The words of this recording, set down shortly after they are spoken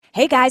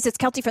Hey guys, it's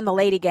Kelty from the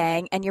Lady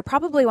Gang, and you're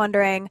probably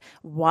wondering,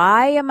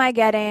 why am I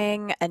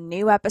getting a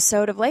new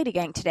episode of Lady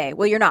Gang today?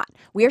 Well, you're not.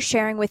 We are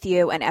sharing with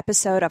you an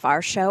episode of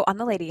our show on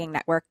the Lady Gang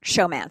Network,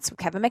 Showmance, with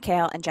Kevin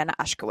McHale and Jenna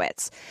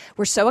Ushkowitz.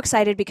 We're so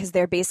excited because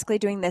they're basically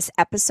doing this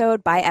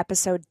episode by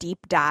episode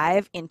deep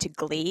dive into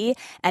Glee,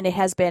 and it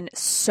has been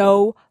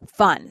so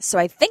fun. So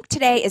I think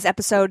today is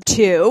episode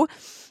 2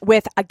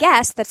 with a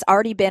guest that's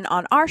already been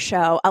on our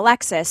show,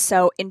 Alexis.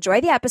 So enjoy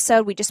the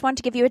episode. We just wanted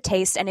to give you a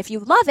taste, and if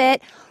you love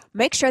it,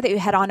 make sure that you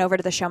head on over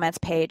to the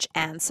Showmance page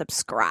and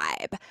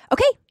subscribe.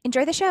 Okay,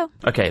 enjoy the show.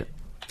 Okay,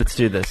 let's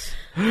do this.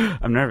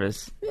 I'm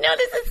nervous. No,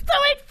 this is so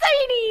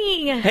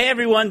exciting. Hey,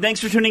 everyone. Thanks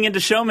for tuning into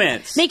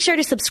Showmance. Make sure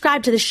to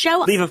subscribe to the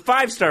show. Leave a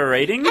 5-star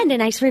rating. And a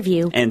nice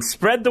review. And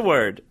spread the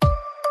word.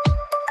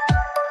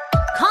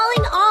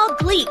 Calling all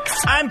Gleeks.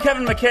 I'm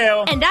Kevin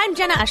McHale. And I'm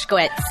Jenna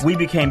Ushkowitz. We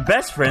became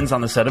best friends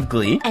on the set of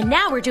Glee. And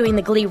now we're doing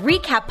the Glee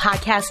recap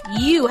podcast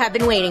you have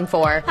been waiting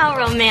for. How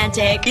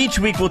romantic. Each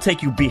week we'll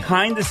take you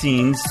behind the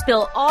scenes,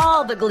 spill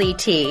all the Glee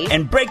tea,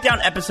 and break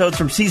down episodes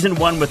from season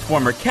 1 with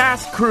former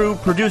cast, crew,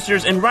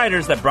 producers, and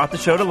writers that brought the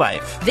show to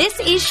life. This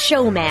is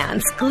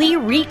Showmance Glee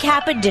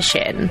Recap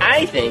Edition.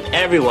 I think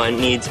everyone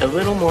needs a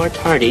little more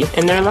tardy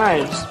in their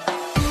lives.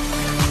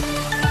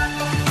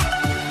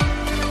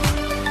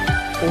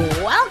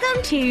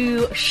 Welcome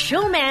to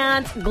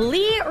Showmance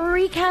Glee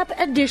Recap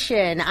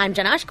Edition. I'm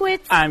Jenna Ushkowitz.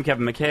 I'm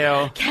Kevin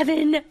McHale.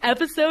 Kevin,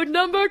 episode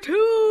number 2.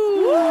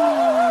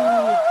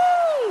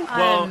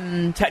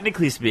 Well,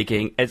 technically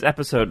speaking, it's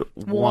episode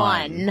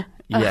 1.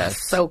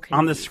 Yes. So confusing.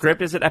 On the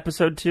script, is it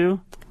episode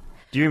 2?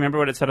 Do you remember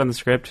what it said on the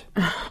script?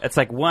 It's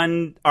like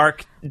 1,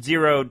 arc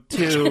 0,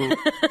 2.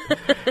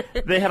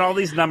 They had all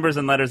these numbers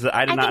and letters that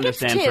I did not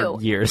understand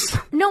for years.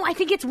 No, I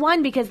think it's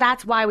 1 because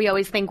that's why we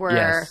always think we're,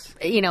 yes.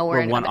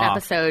 We're in one an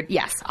episode.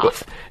 Yes,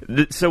 off.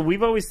 So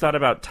we've always thought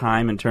about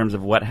time in terms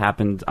of what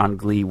happened on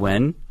Glee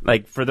when.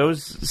 Like, for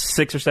those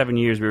 6 or 7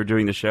 years we were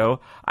doing the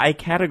show, I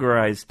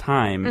categorized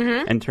time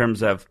in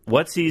terms of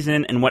what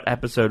season and what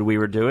episode we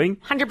were doing.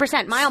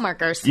 100% mile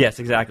markers. Yes,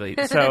 exactly.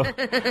 So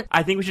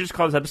I think we should just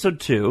call this episode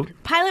 2.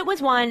 Pilot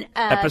was 1.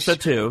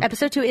 Episode 2.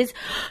 Episode 2 is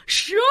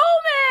Showman!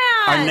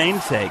 Our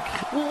namesake.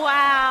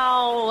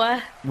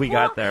 Wow. We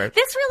got there.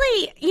 This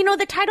really,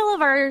 the title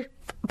of our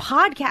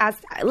podcast,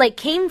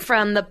 came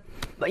from the,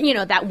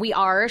 that we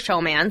are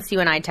Showmance, you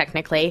and I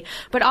technically,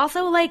 but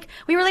also,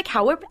 we were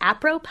how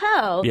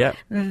apropos. Yep.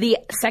 The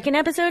second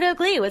episode of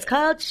Glee was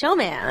called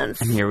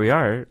Showmance. And here we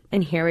are.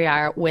 And here we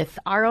are with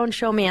our own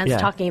Showmance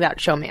talking about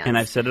Showmance. And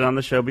I've said it on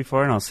the show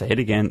before, and I'll say it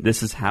again.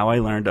 This is how I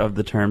learned of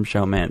the term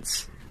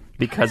Showmance.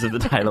 Because of the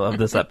title of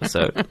this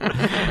episode.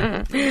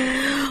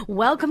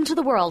 Welcome to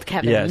the world,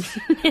 Kevin. Yes.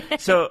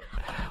 So,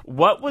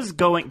 what was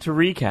going to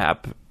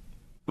recap?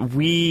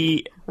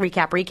 To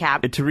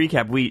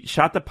recap, we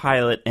shot the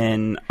pilot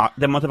in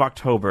the month of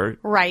October.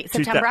 Right,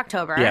 September,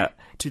 October. Yeah,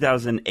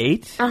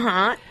 2008.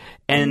 Uh-huh.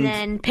 And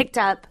then picked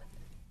up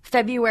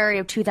February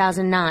of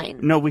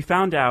 2009. No, we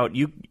found out,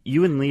 you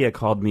and Leah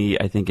called me,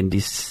 I think, in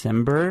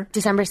December.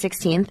 December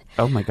 16th.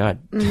 Oh, my God.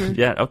 Mm-hmm.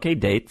 Yeah, okay,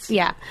 dates.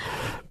 Yeah.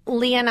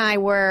 Leah and I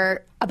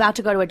were about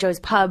to go to a Joe's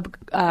Pub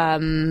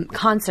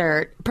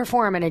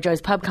perform in a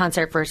Joe's Pub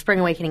concert for a Spring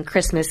Awakening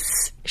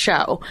Christmas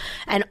show.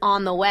 And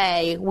on the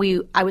way,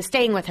 I was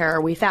staying with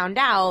her. We found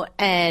out,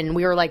 and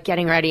we were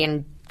getting ready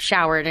and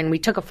showered, and we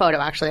took a photo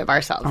actually of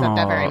ourselves at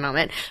that very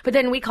moment. But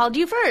then we called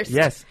you first.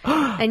 Yes.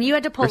 And you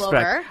had to pull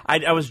over.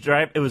 I was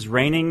driving. It was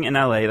raining in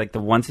LA, the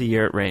once a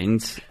year it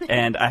rains.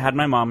 And I had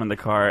my mom in the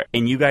car,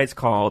 and you guys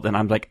called, and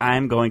I'm like,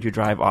 I'm going to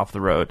drive off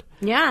the road.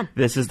 Yeah.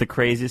 This is the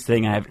craziest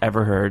thing I've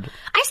ever heard.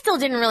 I still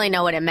didn't really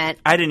know what it meant.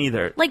 I didn't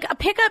either. A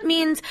pickup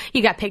means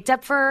we got picked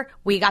up for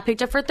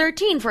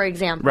 13, for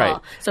example. Right.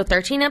 So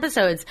 13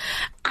 episodes.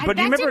 That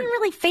didn't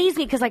really faze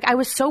me because I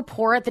was so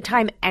poor at the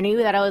time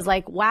anyway that I was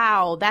like,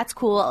 wow, that's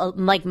cool,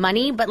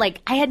 money. But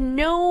I had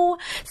no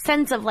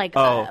sense of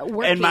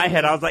working. In my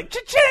head, I was like,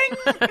 cha-ching!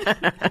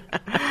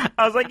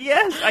 I was like,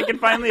 yes, I can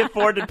finally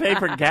afford to pay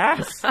for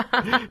gas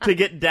to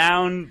get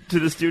down to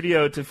the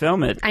studio to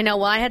film it. I know.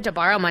 Well, I had to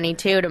borrow money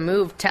too to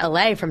move to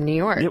LA from New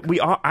York.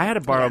 Yeah, I had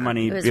to borrow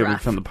money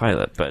from the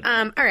pilot, but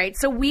all right.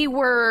 So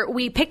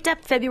we picked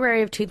up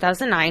February of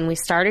 2009. We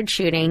started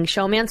shooting.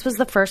 Showmance was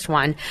the first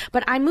one,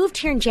 but I moved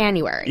here in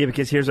January. Yeah,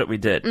 because here's what we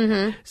did.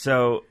 Mm-hmm.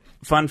 So,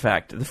 fun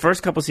fact: the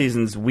first couple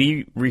seasons,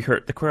 we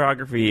rehearsed. The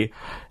choreography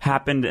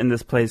happened in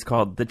this place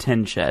called the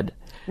Tin Shed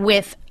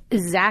with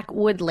Zach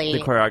Woodley, the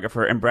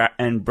choreographer,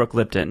 and Brooke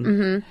Lipton.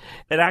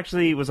 Mm-hmm. It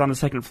actually was on the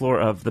second floor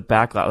of the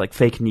backlot,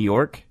 fake New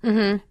York.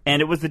 Mm-hmm.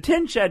 And it was the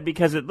Tin Shed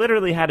because it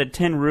literally had a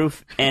tin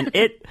roof, and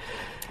it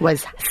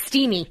was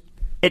steamy.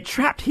 It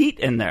trapped heat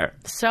in there.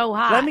 So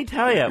hot. Let me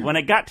tell you, when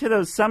it got to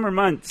those summer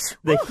months,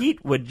 the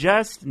heat would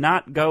just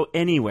not go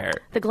anywhere.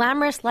 The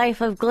glamorous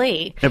life of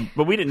Glee.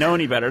 But we didn't know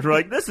any better. We're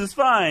like, this is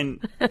fine.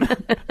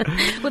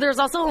 Well, there was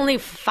also only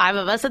 5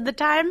 of us at the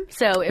time,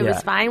 so it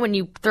was fine. When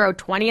you throw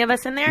 20 of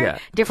us in there,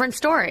 different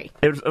story.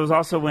 It was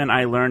also when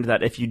I learned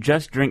that if you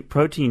just drink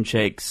protein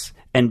shakes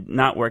and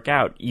not work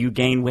out, you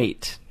gain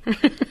weight.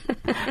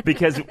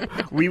 because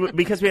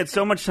we had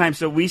so much time.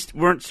 So we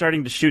weren't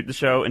starting to shoot the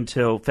show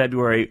until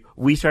February.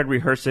 We started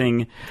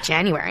rehearsing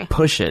January.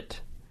 Push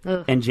It.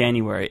 In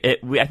January.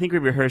 I think we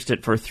rehearsed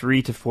it for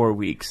 3 to 4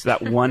 weeks,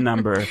 that one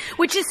number.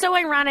 Which is so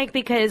ironic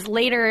because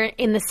later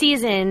in the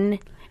season,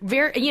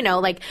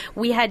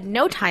 we had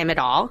no time at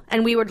all,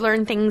 and we would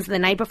learn things the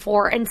night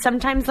before and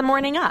sometimes the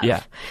morning of.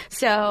 Yeah.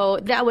 So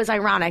that was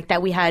ironic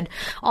that we had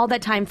all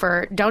that time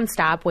for Don't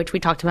Stop, which we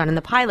talked about in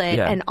the pilot,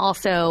 and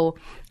also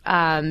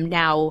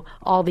now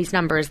all these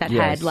numbers that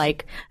had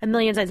like a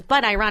million times.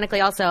 But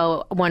ironically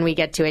also, when we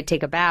get to it,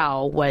 Take a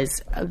Bow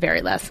was a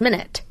very last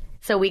minute.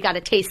 So we got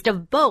a taste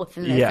of both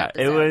in this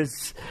episode. It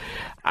was...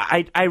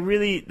 I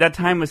really... That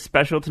time was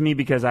special to me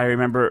because I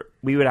remember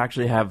we would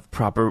actually have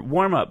proper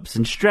warm-ups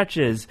and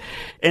stretches.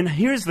 And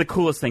here's the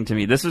coolest thing to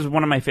me. This is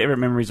one of my favorite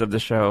memories of the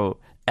show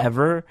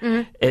ever,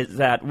 is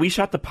that we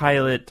shot the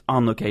pilot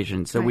on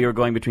location. So we were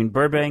going between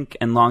Burbank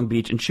and Long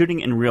Beach and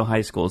shooting in real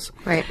high schools.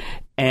 Right.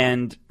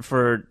 And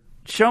for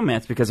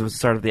Showmance, because it was the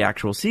start of the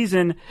actual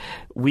season,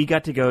 we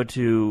got to go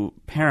to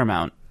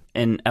Paramount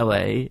in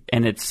LA,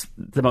 and it's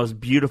the most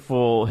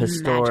beautiful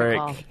historic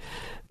Magical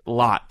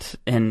lot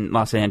in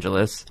Los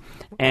Angeles.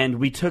 And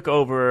we took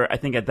over, I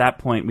think at that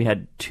point we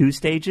had 2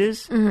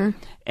 stages. And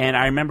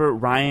I remember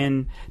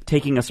Ryan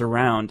taking us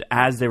around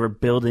as they were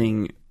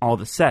building all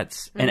the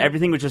sets, and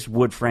everything was just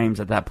wood frames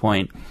at that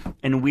point.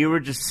 And we were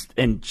just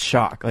in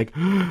shock, like,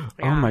 oh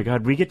my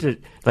God, we get to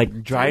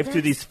like drive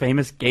through these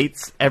famous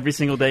gates every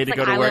single day to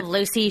go to I work. Love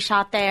Lucy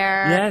shot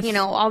there. Yes. You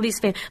know, all these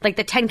like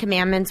the 10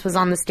 Commandments was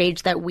on the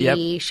stage that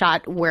we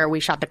shot, where we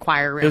shot the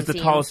choir room. It was the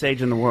tallest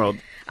stage in the world.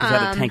 It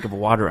had a tank of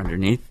water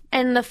underneath.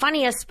 And the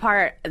funniest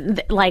part,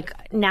 like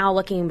now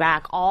looking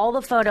back, all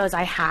the photos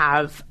I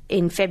have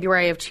in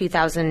February of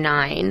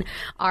 2009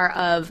 are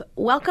of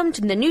welcome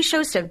to the new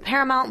shows to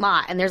Paramount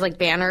Lot. And there's like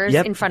banners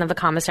in front of the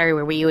commissary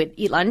where we would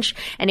eat lunch.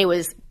 And it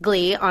was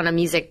Glee on a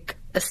music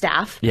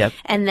staff. Yep.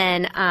 And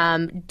then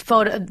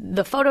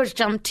the photos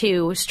jumped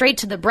straight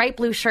to the bright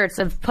blue shirts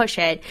of Push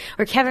It,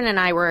 where Kevin and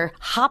I were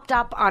hopped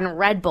up on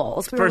Red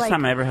Bulls. First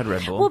time I ever had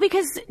Red Bull. Well,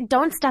 because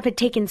Don't Stop had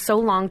taken so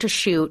long to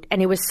shoot,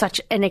 and it was such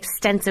an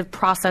extensive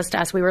process to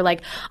us. We were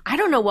like, I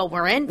don't know what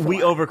we're in for. We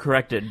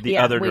overcorrected the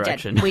other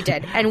direction. We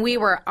did. And we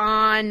were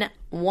on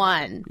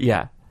one.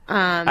 Yeah.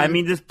 I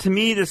mean, to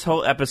me, this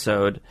whole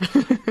episode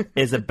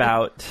is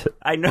about...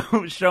 I know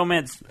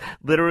Showmance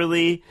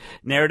literally,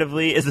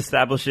 narratively, is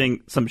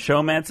establishing some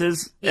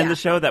showmances in the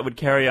show that would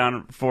carry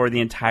on for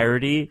the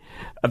entirety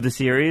of the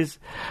series.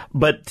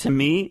 But to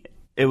me,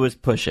 it was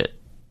Push It.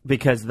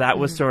 Because that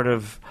was sort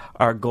of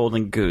our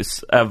golden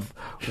goose of,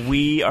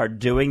 we are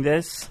doing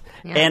this.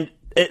 Yeah. And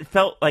it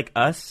felt like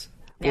us.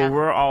 Yeah. Well,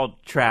 we're all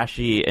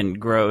trashy and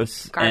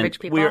gross. Garbage and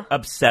people. We're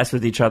obsessed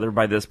with each other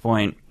by this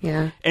point.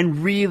 Yeah.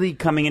 And really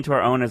coming into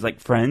our own as like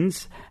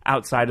friends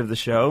outside of the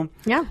show.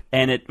 Yeah.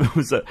 And it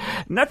was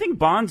nothing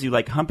bonds you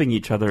like humping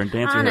each other and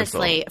dance Honestly,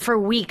 rehearsal. For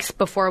weeks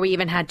before we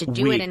even had to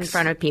do it in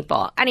front of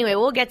people. Anyway,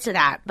 we'll get to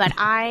that. But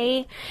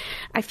I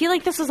feel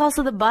like this was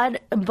also the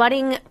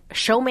budding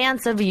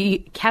showmance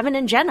of Kevin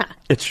and Jenna.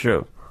 It's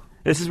true.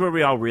 This is where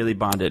we all really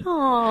bonded.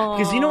 Aww.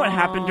 Because you know what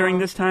happened during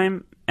this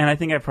time? And I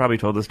think I've probably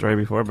told this story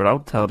before, but I'll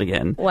tell it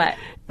again. What?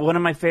 One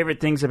of my favorite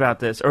things about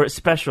this, or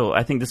special,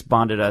 I think this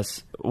bonded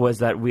us, was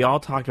that we all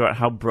talked about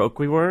how broke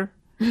we were.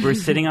 We were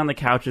sitting on the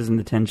couches in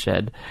the tin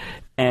shed,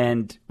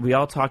 and we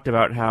all talked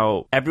about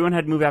how everyone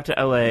had moved out to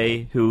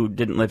LA who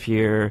didn't live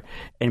here,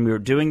 and we were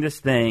doing this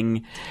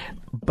thing,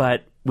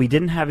 but we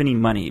didn't have any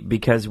money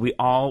because we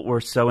all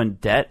were so in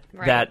debt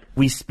that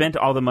we spent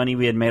all the money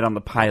we had made on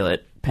the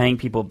pilot paying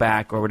people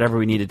back or whatever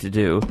we needed to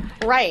do.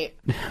 Right.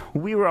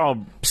 We were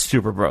all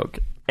super broke.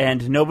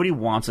 And nobody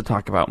wants to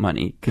talk about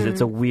money because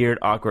it's a weird,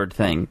 awkward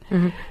thing.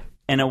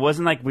 And it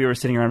wasn't like we were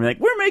sitting around and like,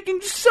 we're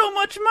making so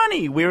much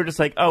money. We were just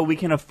like, oh, we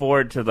can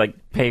afford to like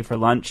pay for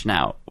lunch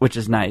now, which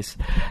is nice.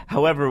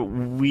 However,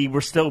 we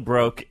were still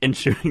broke in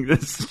shooting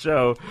this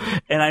show.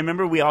 And I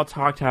remember we all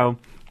talked how,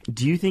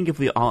 do you think if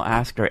we all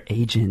asked our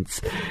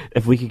agents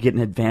if we could get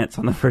an advance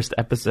on the first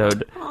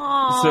episode?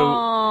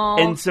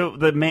 Aww. So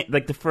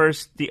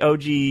the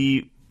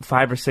OG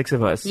 5 or 6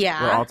 of us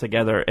were all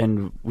together,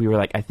 and we were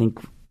like, I think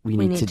we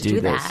need to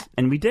do this. That.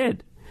 And we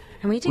did.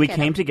 And we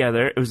came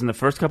together. It was in the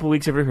first couple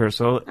weeks of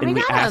rehearsal, and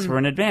we asked for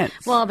an advance.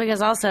 Well,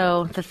 because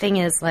also the thing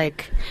is,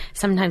 like,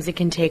 sometimes it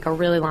can take a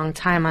really long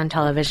time on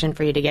television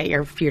for you to get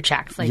your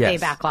checks. Like, they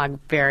backlog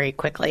very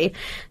quickly.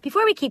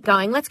 Before we keep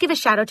going, let's give a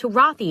shout out to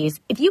Rothy's.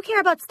 If you care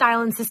about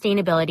style and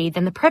sustainability,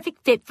 then the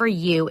perfect fit for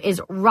you is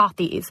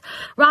Rothy's.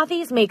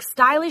 Rothy's makes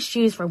stylish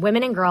shoes for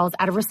women and girls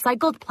out of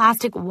recycled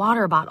plastic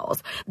water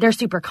bottles. They're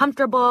super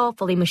comfortable,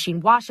 fully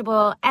machine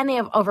washable, and they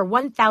have over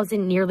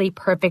 1,000 nearly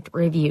perfect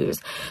reviews.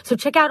 So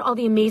check out all all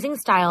the amazing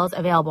styles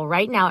available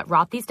right now at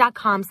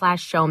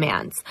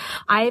rothys.com/showmance.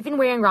 I have been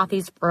wearing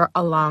Rothys for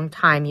a long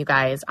time, you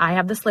guys. I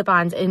have the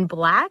slip-ons in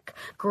black,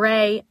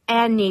 gray,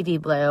 and navy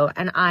blue,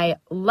 and I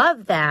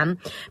love them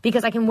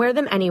because I can wear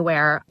them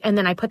anywhere, and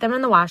then I put them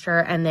in the washer,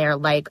 and they're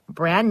like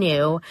brand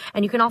new.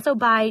 And you can also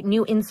buy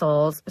new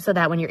insoles so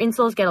that when your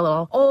insoles get a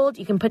little old,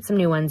 you can put some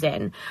new ones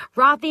in.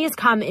 Rothys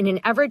come in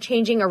an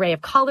ever-changing array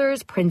of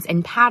colors, prints,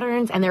 and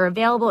patterns, and they're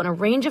available in a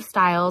range of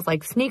styles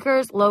like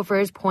sneakers,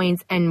 loafers,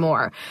 points, and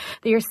more.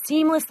 They are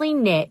seamlessly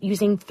knit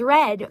using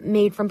thread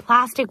made from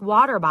plastic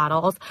water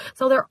bottles,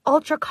 so they're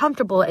ultra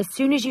comfortable as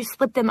soon as you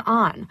slip them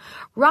on.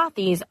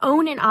 Rothys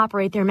own and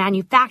operate their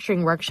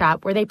manufacturing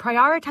workshop where they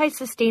prioritize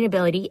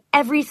sustainability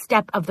every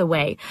step of the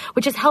way,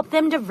 which has helped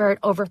them divert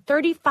over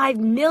 35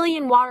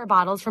 million water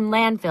bottles from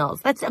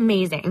landfills. That's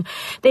amazing.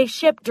 They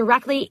ship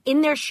directly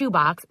in their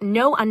shoebox,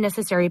 no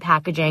unnecessary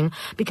packaging,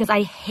 because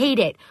I hate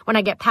it when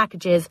I get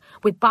packages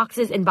with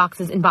boxes and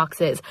boxes and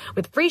boxes,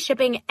 with free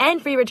shipping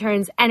and free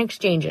returns and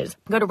exchanges.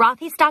 Go to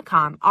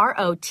rothys.com,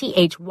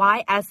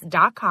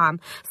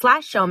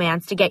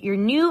 rothys.com/showmance to get your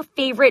new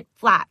favorite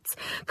flats.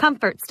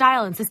 Comfort,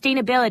 style, and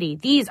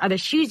sustainability. These are the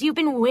shoes you've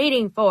been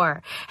waiting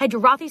for. Head to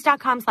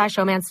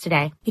rothys.com/showmance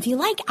today. If you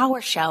like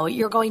our show,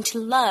 you're going to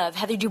love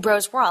Heather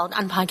Dubrow's World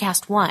on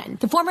Podcast One.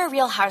 The former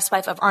Real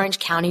Housewife of Orange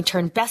County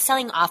turned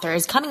best-selling author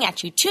is coming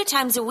at you 2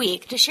 times a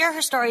week to share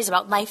her stories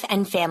about life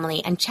and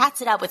family and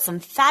chats it up with some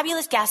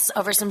fabulous guests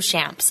over some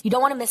champs. You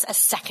don't want to miss a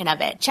second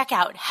of it. Check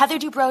out Heather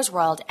Dubrow's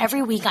World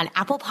every week on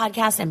Apple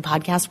Podcasts and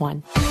Podcast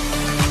One.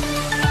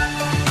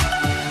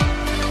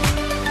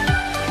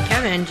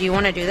 Kevin, do you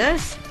want to do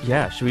this?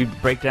 Yeah, should we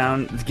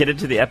get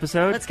into the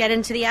episode? Let's get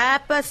into the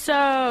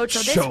episode. So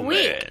this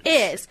week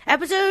is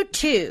episode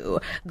 2,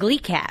 Glee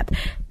Cap,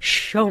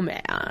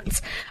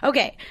 Showmance.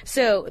 Okay,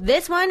 so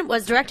this one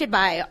was directed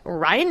by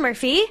Ryan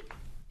Murphy.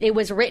 It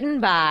was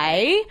written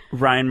by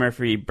Ryan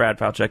Murphy, Brad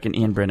Falchuk, and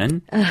Ian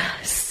Brennan.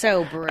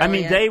 So brilliant. I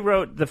mean, they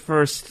wrote the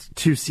first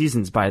 2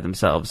 seasons by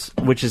themselves,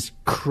 which is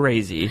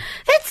crazy.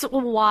 That's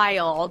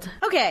wild.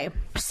 Okay,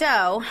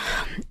 so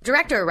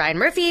director Ryan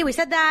Murphy, we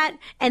said that.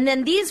 And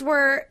then these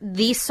were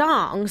the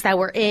songs that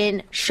were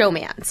in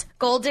Showmance.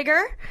 Gold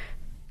Digger,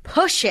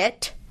 Push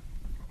It,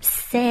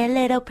 Say a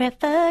Little Prayer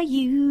for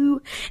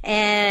You,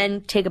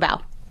 and Take a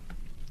Bow.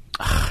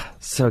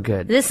 So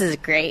good. This is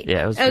great.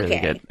 Yeah, it was really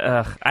good.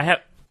 I have...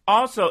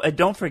 Also,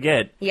 don't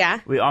forget,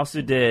 we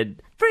also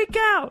did Freak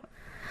Out.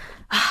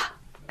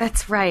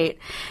 That's right.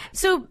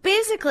 So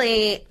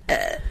basically,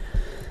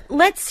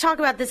 let's talk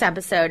about this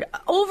episode.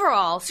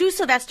 Overall, Sue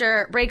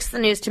Sylvester breaks the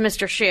news to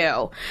Mr.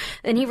 Shu,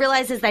 and he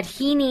realizes that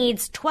he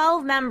needs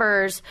 12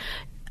 members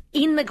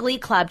in the Glee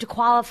Club to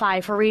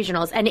qualify for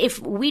regionals. And if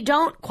we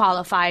don't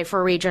qualify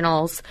for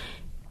regionals,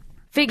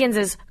 Figgins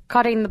is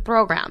cutting the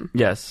program.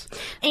 Yes.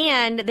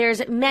 And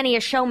there's many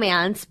a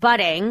showmance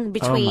budding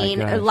between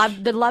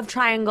the love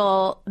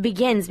triangle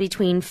begins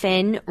between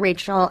Finn,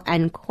 Rachel,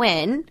 and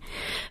Quinn,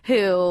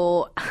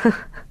 who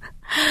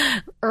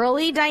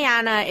early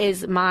Diana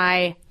is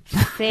my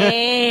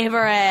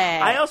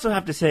favorite. I also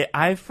have to say,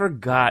 I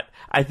forgot.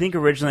 I think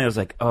originally I was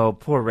like, oh,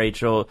 poor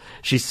Rachel.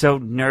 She's so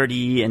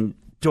nerdy and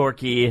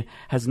dorky,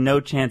 has no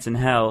chance in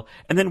hell.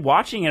 And then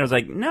watching it, I was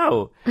like,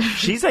 no,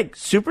 she's like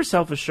super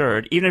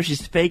self-assured, even if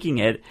she's faking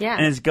it,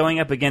 and is going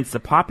up against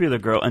the popular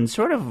girl and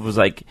sort of was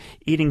like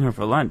eating her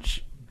for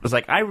lunch. I was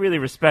like, I really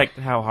respect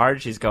how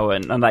hard she's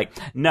going. I'm like,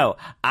 no,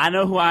 I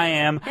know who I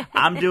am.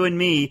 I'm doing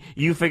me.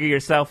 You figure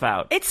yourself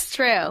out. It's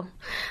true.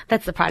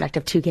 That's the product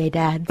of 2 gay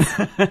dads.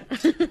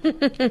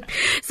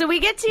 So we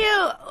get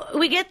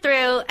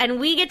through and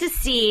we get to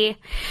see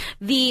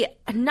the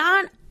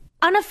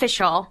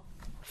unofficial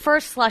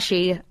first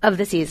slushie of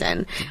the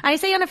season. I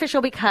say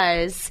unofficial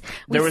because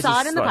we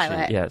saw it in the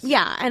pilot. Yes.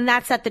 Yeah, and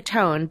that set the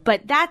tone.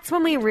 But that's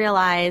when we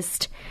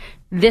realized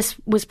this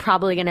was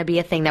probably going to be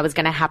a thing that was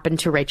going to happen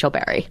to Rachel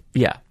Berry.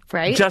 Yeah.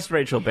 Right? Just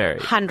Rachel Berry.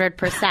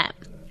 100%.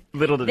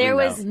 Little did we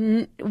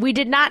know. We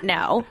did not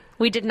know.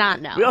 We did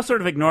not know. We all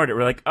sort of ignored it.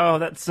 We're like, oh,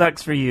 that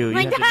sucks for you. You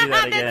have to do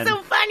that again. That's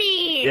so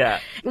funny. Yeah.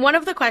 One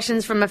of the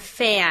questions from a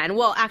fan,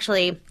 well,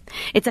 actually,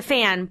 it's a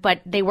fan,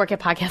 but they work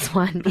at Podcast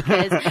One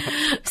because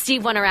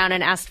Steve went around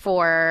and asked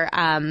for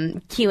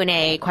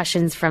Q&A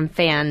questions from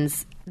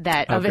fans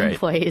of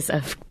employees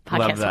of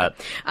Podcast Love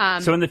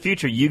that. So in the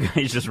future, you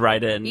guys just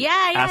write in.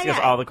 Ask us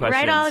all the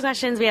questions. Write all the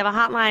questions. We have a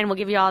hotline. We'll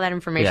give you all that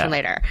information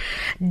later.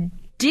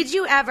 Did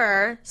you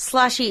ever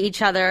slushy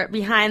each other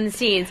behind the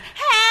scenes?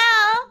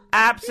 Hell,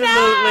 absolutely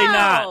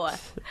not.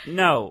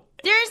 No.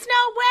 There's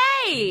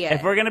no way.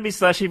 If we're going to be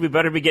slushy, we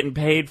better be getting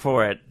paid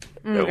for it.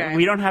 Okay.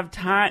 We don't have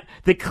time.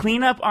 The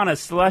cleanup on a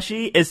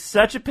slushy is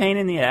such a pain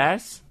in the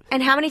ass.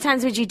 And how many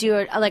times would you do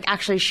it, like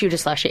actually shoot a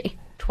slushy?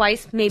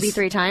 Twice, maybe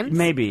 3 times?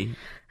 Maybe.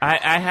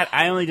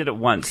 I only did it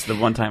once, the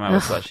one time I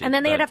was slushy. And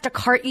then they'd have to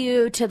cart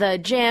you to the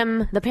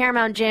gym, the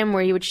Paramount gym,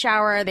 where you would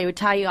shower. They would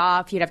tie you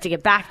off. You'd have to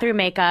get back through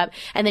makeup,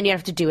 and then you'd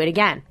have to do it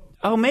again.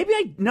 Oh, maybe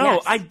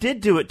I did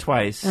do it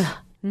twice.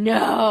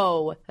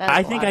 No.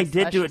 I think I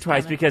did do it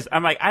twice because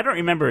I'm like, I don't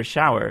remember a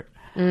shower.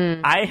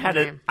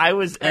 I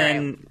was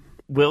in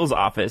Will's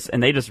office,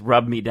 and they just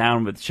rub me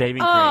down with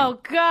shaving cream. Oh,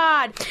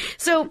 God.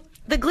 So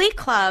the Glee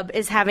Club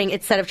is having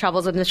its set of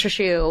troubles with Mr.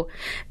 Shu.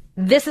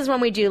 This is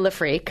when we do Le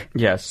Freak.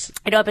 Yes.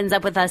 It opens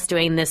up with us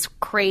doing this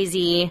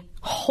crazy,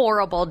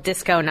 horrible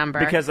disco number.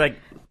 Because, like,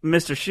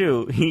 Mr.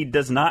 Shu, he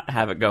does not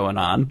have it going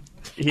on.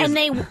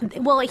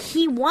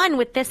 He won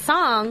with this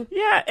song.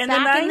 Yeah, in the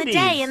 90s. Back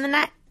in the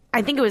day.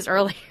 I think it was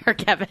earlier,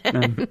 Kevin.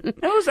 I think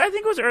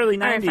it was early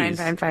 90s.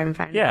 All right,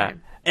 fine. Yeah.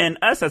 And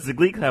us as the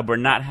Glee Club were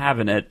not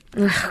having it.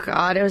 Oh,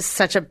 God, it was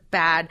such a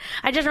bad...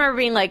 I just remember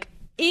being like,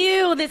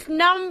 ew, this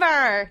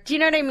number. Do you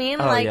know what I mean?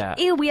 Oh, yeah.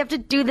 Ew, we have to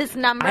do this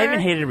number. I even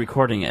hated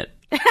recording it.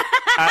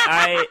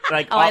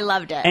 I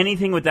loved it.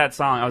 Anything with that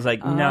song, I was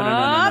like,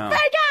 no.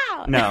 Break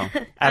out! No,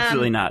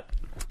 absolutely not.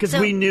 Because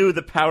we knew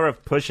the power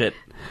of Push It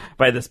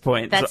by this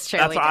point. That's true.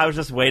 That's why I was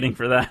just waiting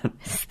for that.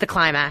 The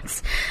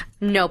climax.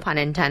 No pun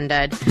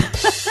intended.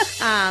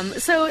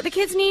 So the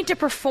kids need to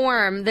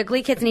perform, the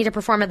Glee kids need to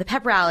perform at the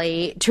pep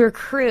rally to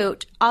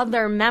recruit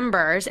other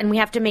members, and we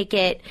have to make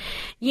it,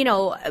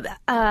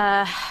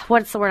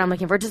 what's the word I'm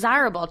looking for?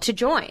 Desirable to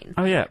join.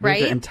 Oh, yeah. Right?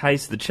 We have to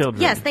entice the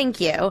children. Yes, thank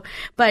you.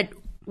 But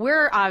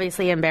we're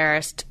obviously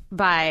embarrassed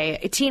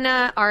by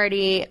Tina,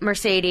 Artie,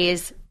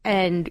 Mercedes,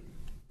 and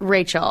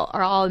Rachel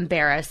are all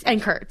embarrassed.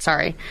 And Kurt,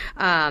 sorry.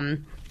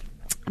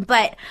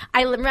 But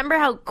I remember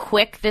how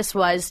quick this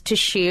was to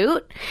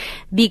shoot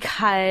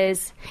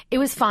because it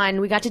was fun.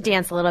 We got to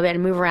dance a little bit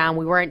and move around.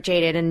 We weren't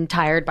jaded and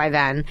tired by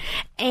then.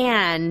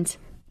 And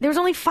there was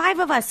only 5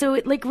 of us. So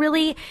it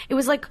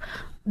was like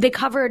they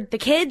covered the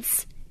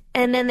kids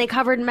and then they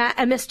covered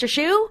Mr.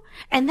 Shu,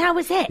 and that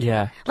was it.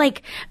 Yeah.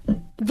 Like,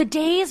 the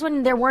days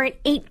when there weren't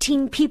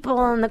 18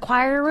 people in the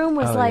choir room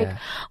was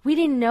we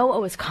didn't know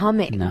what was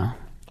coming. No.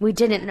 We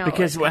didn't know.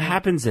 Because what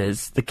happens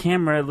is the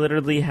camera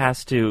literally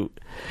has to...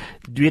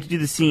 We have to do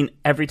the scene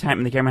every time,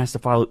 and the camera has to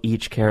follow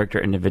each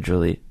character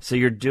individually. So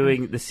you're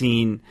doing the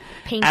scene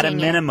Painting at a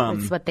minimum.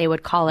 That's what they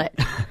would call it.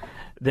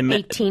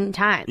 18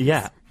 times.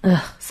 Yeah.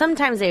 Ugh.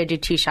 Sometimes they would do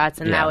 2 shots,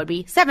 and that would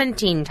be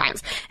 17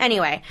 times.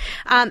 Anyway,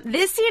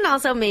 this scene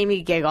also made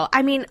me giggle.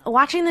 I mean,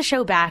 watching the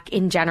show back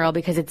in general,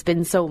 because it's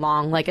been so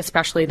long, like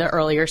especially the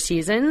earlier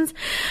seasons,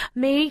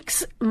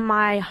 makes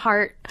my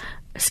heart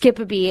skip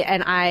a beat,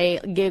 and I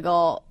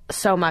giggle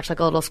so much like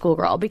a little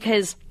schoolgirl,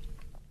 because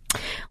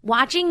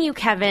watching you,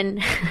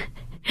 Kevin,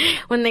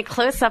 when they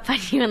close up on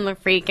you in Le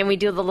Freak and we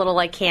do the little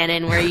like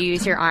cannon where you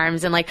use your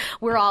arms and like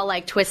we're all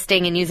like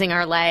twisting and using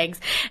our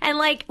legs, and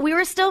like we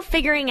were still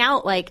figuring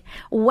out like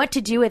what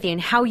to do with you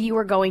and how you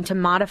were going to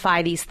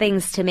modify these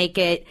things to make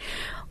it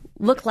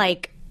look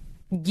like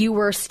you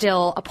were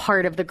still a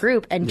part of the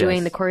group and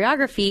doing the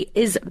choreography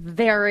is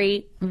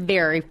very,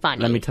 very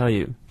funny. Let me tell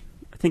you,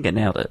 I think I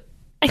nailed it.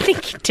 I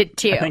think you did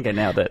too. I think I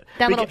nailed it.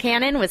 That little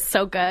cannon was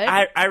so good.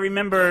 I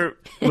remember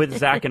with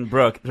Zach and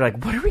Brooke, they're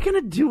like, "What are we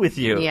gonna do with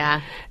you?" Yeah.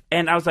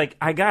 And I was like,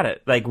 "I got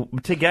it." Like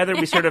together,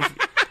 we sort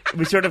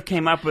of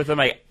came up with. I'm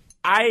like,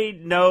 I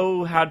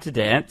know how to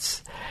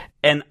dance,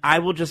 and I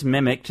will just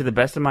mimic to the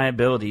best of my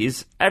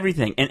abilities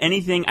everything, and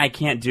anything I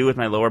can't do with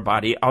my lower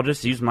body, I'll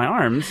just use my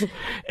arms.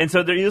 And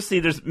so you'll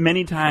see, there's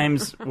many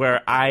times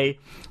where I.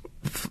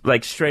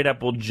 Like straight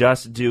up will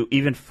just do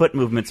even foot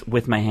movements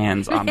with my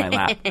hands on my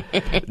lap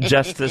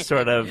just to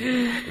sort of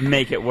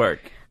make it work.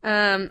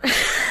 I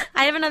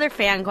have another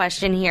fan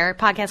question here,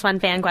 Podcast One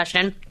fan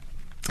question.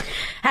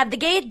 Have the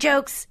gay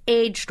jokes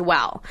aged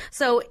well?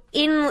 So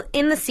in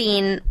the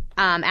scene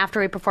after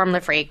we perform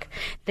Le Freak,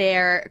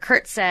 there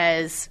Kurt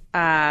says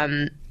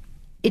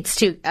it's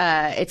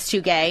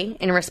too gay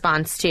in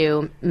response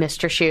to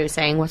Mr. Shu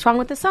saying, "What's wrong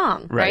with the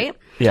song?" Right?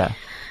 Yeah.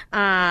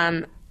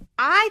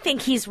 I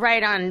think he's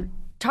right on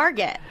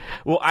target.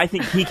 Well, I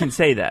think he can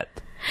say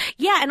that.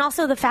 Yeah, and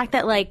also the fact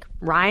that, like,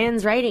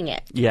 Ryan's writing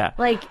it. Yeah.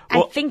 Like,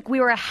 well, I think we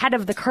were ahead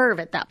of the curve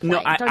at that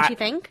point. Don't you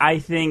think? I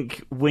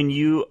think when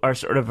you are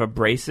sort of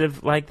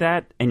abrasive like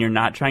that and you're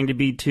not trying to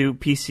be too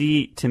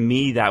PC, to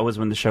me, that was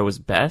when the show was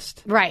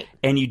best. Right.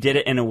 And you did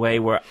it in a way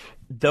where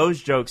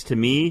those jokes, to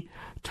me,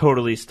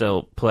 totally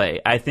still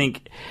play. I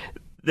think...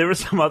 There were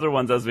some other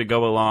ones as we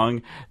go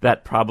along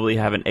that probably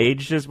haven't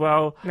aged as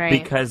well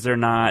because they're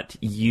not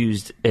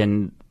used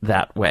in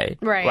that way.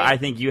 Right. Well, I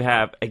think you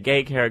have a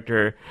gay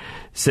character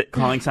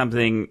calling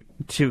something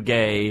too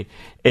gay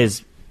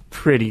is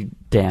pretty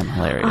damn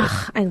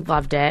hilarious. I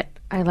loved it.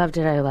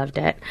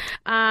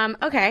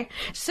 Okay,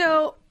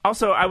 so...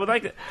 Also, I would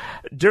like to...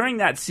 During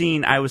that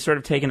scene, I was sort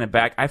of taken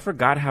aback. I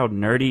forgot how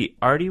nerdy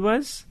Artie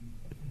was.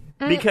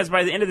 Because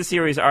by the end of the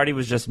series, Artie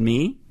was just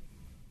me.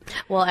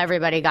 Well,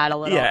 everybody got a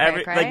little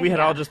bit, right? Like we had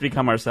all just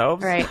become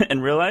ourselves in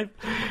real life.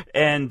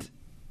 And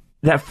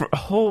that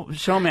whole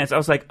showmance, I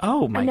was like,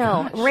 oh my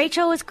gosh. No,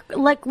 Rachel was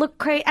like, looked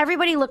crazy.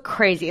 Everybody looked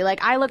crazy.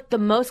 Like I looked the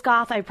most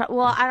goth. I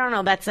don't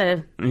know. That's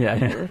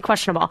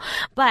questionable.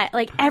 But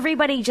like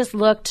everybody just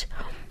looked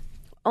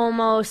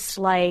almost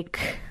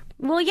like,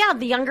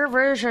 the younger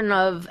version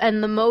of,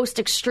 and the most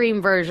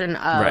extreme version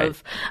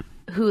of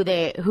who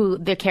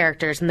the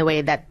characters and the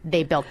way that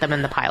they built them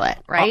in the pilot,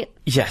 right?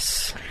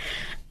 Yes.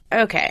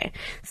 Okay,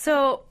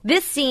 so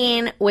this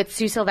scene with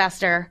Sue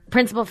Sylvester,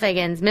 Principal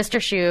Figgins,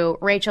 Mr. Shu,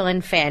 Rachel,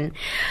 and Finn.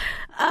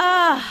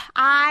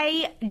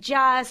 I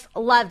just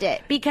loved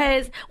it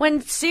because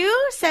when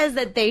Sue says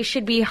that they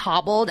should be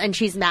hobbled and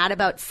she's mad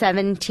about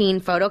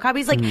 17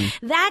 photocopies, like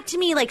that to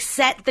me, like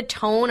set the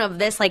tone of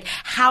this, like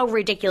how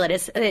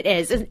ridiculous it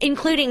is,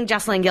 including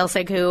Jocelyn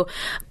Gilsick, who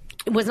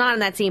was not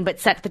in that scene,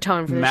 but set the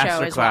tone for the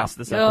show as well. Masterclass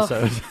this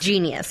episode.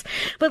 Genius.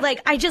 But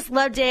like, I just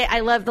loved it. I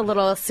loved the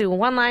little Sue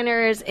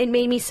one-liners. It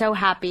made me so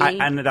happy.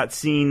 And that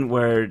scene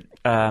where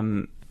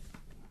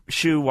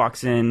Shu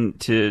walks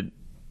into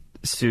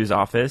Sue's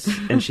office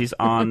and she's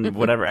on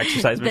whatever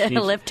exercise machine. The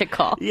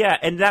elliptical. Yeah,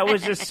 and that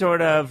was just sort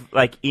of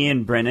like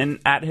Ian Brennan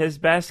at his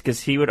best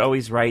because he would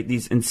always write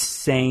these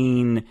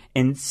insane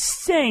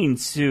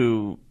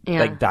Sue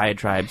like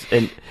diatribes,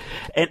 and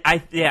I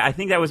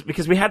think that was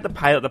because we had the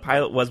pilot. The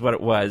pilot was what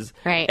it was,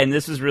 right? And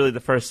this was really the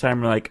first time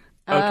we're like,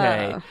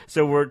 okay,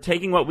 so we're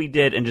taking what we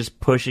did and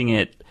just pushing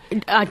it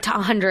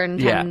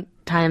 110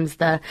 times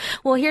the.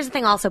 Well, here's the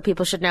thing. Also,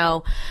 people should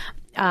know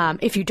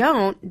if you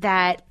don't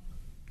that.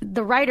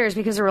 The writers,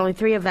 because there were only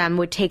 3 of them,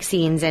 would take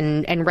scenes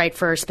and write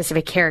for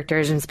specific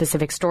characters and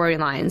specific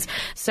storylines.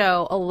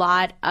 So a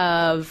lot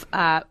of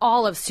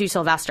all of Sue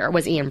Sylvester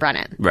was Ian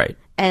Brennan, right?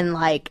 And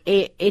like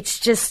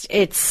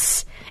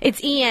it's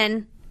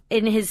Ian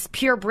in his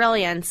pure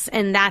brilliance,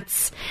 and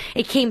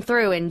it came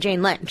through in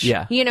Jane Lynch.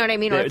 Yeah, you know what I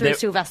mean? Or through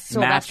Sylvester.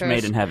 Match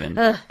made in heaven.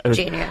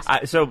 Genius.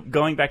 So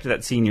going back to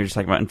that scene you're just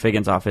talking about in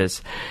Figgins'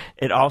 office,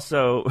 it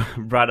also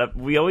brought up.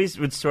 We always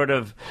would sort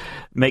of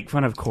make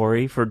fun of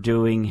Corey for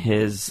doing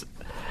his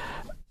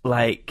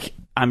like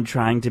I'm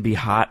trying to be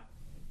hot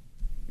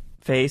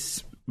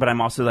face. But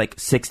I'm also like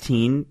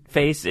 16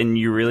 face, and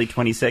you're really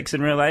 26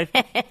 in real life.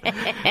 And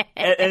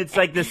it's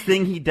like this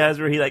thing he does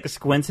where he like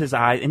squints his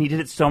eyes, and he did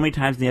it so many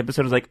times in the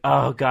episode. I was like,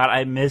 oh god,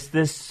 I miss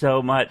this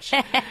so much.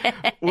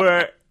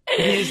 Where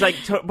he's like,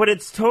 but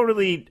it's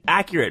totally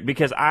accurate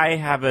because I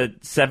have a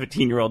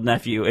 17-year-old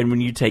nephew, and when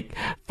you take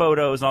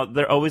photos,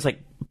 they're always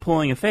like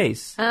pulling a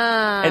face,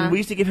 and we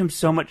used to give him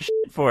so much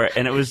shit for it,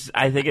 and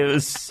I think it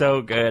was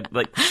so good,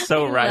 like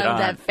so right love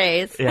on that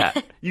face. Yeah,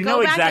 you Go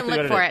know back exactly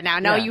and look what for it now.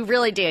 No, you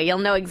really do. You'll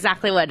know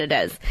exactly what it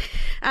is.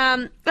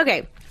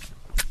 Okay.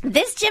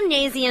 This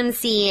gymnasium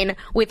scene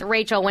with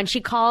Rachel when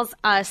she calls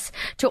us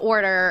to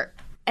order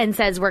and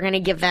says we're going to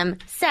give them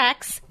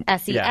sex,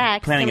 S-E-X. Yeah,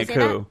 planning a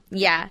coup.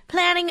 Yeah,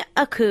 planning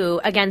a coup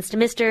against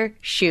Mr.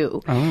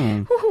 Shu.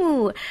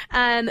 Oh.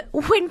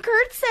 When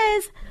Kurt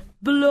says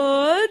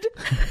blood,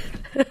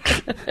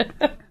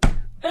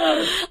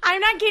 I'm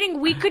not kidding.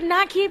 We could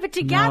not keep it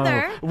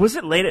together. No. Was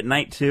it late at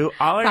night too?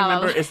 All I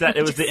remember is that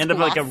it was the end of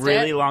like a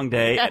really long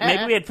day.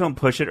 Maybe we had filmed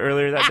Push It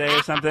earlier that day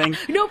or something.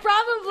 No,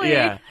 probably.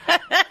 Yeah.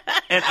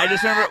 And I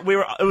just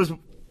remember it was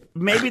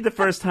maybe the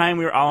first time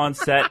we were all on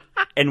set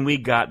and we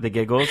got the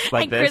giggles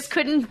like and this. Chris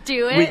couldn't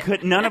do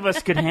it. None of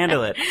us could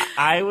handle it.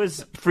 I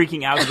was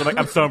freaking out because I'm like,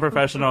 I'm so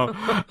unprofessional.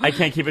 I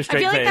can't keep a straight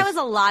face. I feel like that was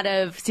a lot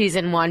of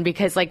season 1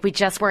 because like we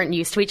just weren't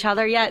used to each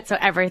other yet, so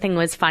everything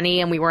was funny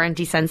and we weren't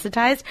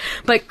desensitized.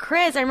 But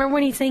Chris, I remember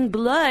when he's saying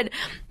blood,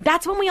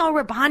 that's when we all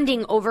were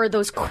bonding over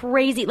those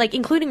crazy, like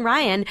including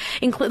Ryan,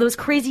 those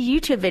crazy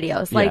YouTube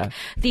videos, like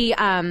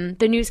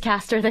the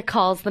newscaster that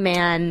calls the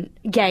man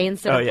gay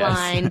instead of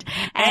blind,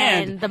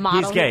 and the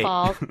model who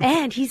falls,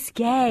 and he's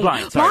gay.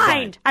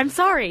 Blind. I'm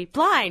sorry,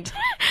 blind.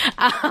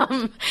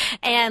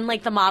 And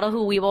like the model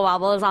who weeble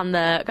wobbles on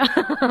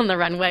the on the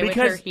runway because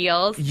with her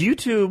heels.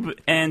 YouTube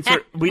and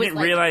we didn't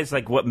realize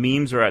like what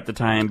memes were at the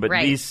time, but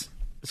these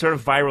sort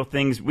of viral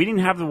things, we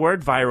didn't have the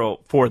word viral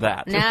for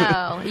that. No,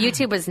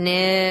 YouTube was new.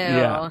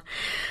 Yeah.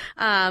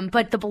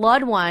 But the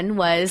blood one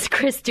was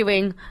Chris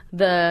doing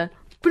the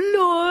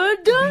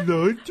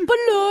blood.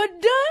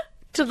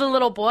 To the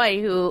little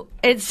boy who,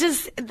 it's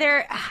just,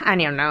 I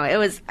don't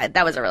know,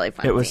 that was a really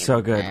fun It was scene.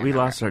 so good. We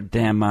lost our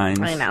damn minds.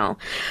 I know.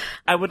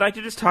 I would like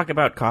to just talk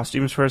about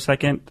costumes for a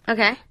second.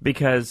 Okay.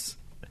 Because,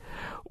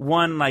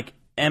 one, like,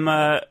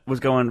 Emma was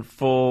going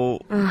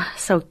full,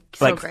 so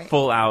like, great.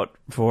 full out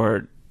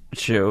for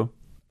Shu.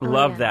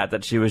 Love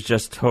that she was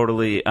just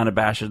totally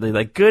unabashedly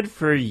like, good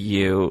for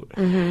you.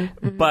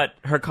 Mm-hmm. But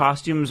her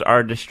costumes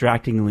are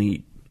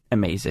distractingly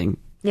amazing.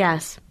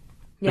 Yes.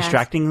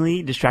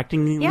 Distractingly?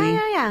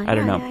 Yeah. I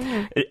don't know.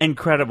 Yeah.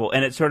 Incredible.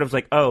 And it's sort of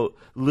like, oh,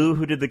 Lou,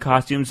 who did the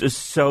costumes, is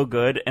so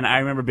good. And I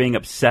remember being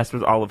obsessed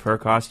with all of her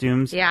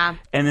costumes. Yeah.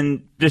 And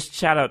then just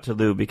shout out to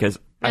Lou because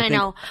I think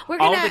know.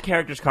 all of the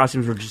characters'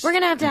 costumes were just We're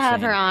going to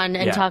have her on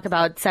and talk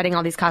about setting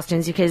all these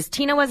costumes because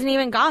Tina wasn't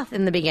even goth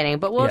in the beginning.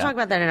 But we'll talk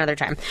about that another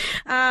time.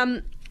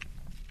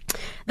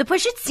 The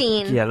Push It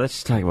scene. Yeah, let's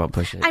just talk about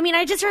Push It. I mean,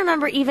 I just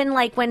remember even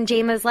like when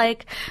Jane was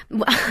like,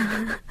 "Yay,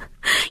 Glee!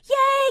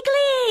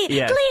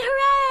 Yes. Glee,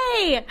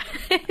 hooray!"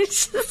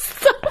 It's just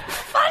so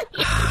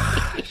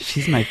funny.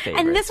 She's my favorite.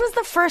 And this was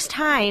the first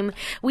time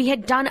we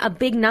had done a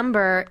big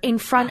number in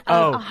front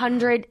of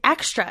 100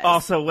 extras.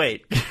 Also,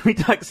 wait,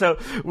 so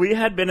we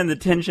had been in the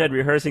tin shed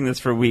rehearsing this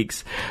for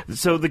weeks.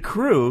 So the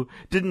crew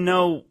didn't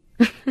know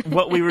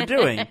what we were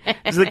doing.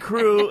 Because the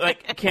crew,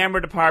 like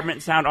camera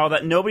department, sound, all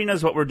that, nobody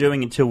knows what we're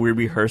doing until we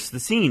rehearse the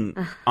scene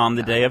on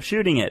the day of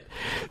shooting it.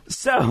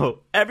 So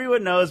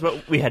everyone knows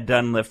what we had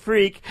done. Lift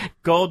Freak,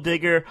 Gold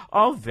Digger,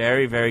 all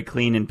very, very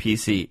clean and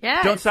PC.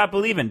 Yes. Don't Stop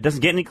Believing.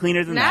 Doesn't get any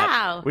cleaner than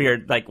that. We are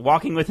like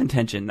walking with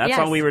intention. That's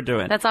all we were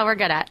doing. That's all we're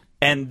good at.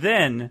 And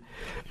then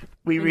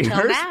we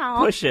rehearsed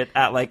Push It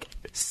at like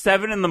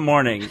 7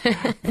 a.m.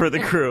 for the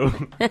crew.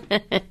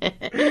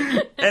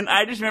 And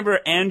I just remember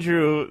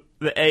Andrew,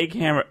 the A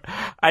camera,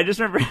 I just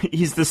remember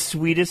he's the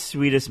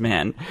sweetest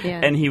man.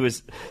 Yeah. And he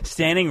was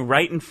standing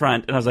right in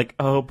front. And I was like,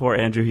 oh, poor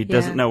Andrew. He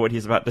doesn't know what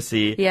he's about to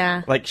see.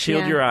 Yeah. Like,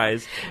 shield your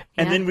eyes.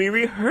 And then we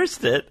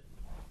rehearsed it.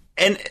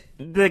 And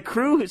the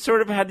crew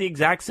sort of had the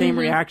exact same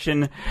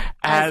reaction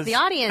as the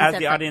audience, in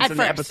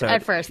the episode.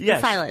 At first,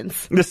 yes. the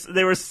silence.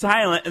 They were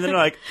silent, and then they're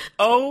like,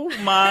 "Oh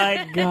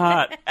my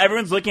god!"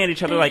 Everyone's looking at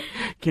each other like,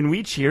 "Can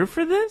we cheer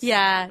for this?"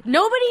 Yeah,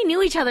 nobody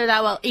knew each other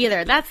that well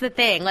either. That's the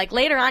thing. Like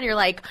later on, you're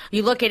like,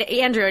 you look at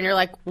Andrew, and you're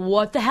like,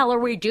 "What the hell are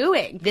we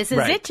doing? This is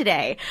it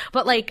today."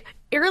 But like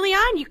early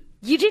on,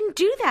 you didn't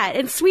do that.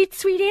 And sweet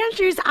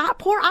Andrew's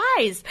poor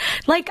eyes.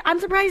 Like, I'm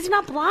surprised he's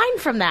not blind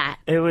from that.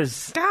 It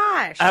was...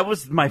 Gosh. That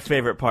was my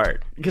favorite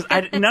part. Because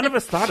none of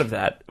us thought of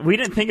that. We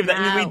didn't think of that.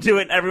 And we do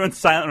it, and everyone's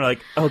silent. And we're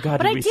like, oh, God,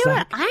 did we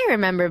suck? I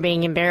remember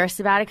being embarrassed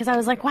about it because I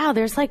was like, wow,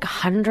 there's like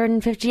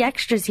 150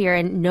 extras here,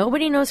 and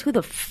nobody knows who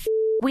the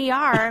we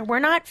are. We're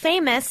not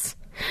famous.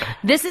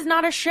 This is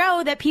not a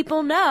show that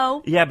people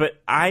know. Yeah,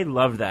 but I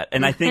love that.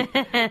 And I think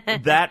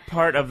that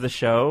part of the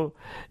show,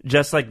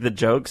 just like the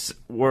jokes,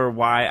 were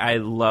why I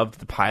loved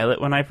the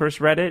pilot when I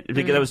first read it.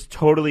 Because that was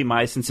totally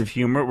my sense of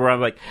humor, where I'm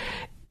like,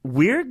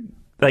 we're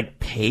like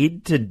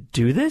paid to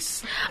do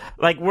this?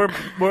 Like we're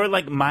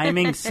like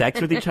miming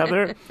sex with each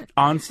other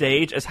on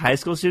stage as high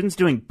school students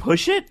doing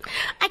Push It?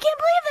 I can't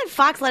believe that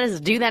Fox let us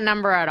do that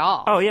number at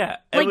all. Oh, yeah.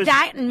 Like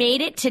that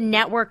made it to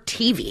network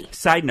TV.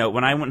 Side note,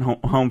 when I went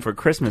home for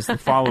Christmas the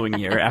following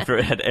year after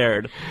it had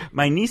aired,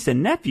 my niece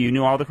and nephew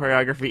knew all the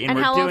choreography and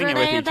were doing it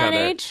with each other.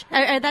 Age?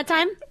 At that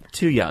time?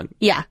 Too young.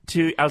 Yeah.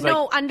 I was like,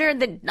 under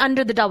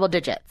the double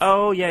digits.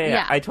 Oh,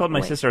 yeah. I told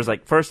my sister, I was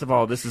like, first of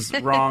all, this is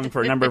wrong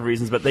for a number of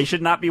reasons, but they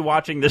should not be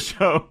watching this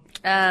show.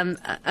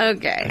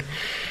 Okay.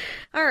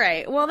 All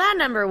right. Well, that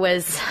number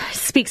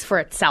speaks for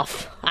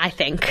itself, I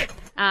think.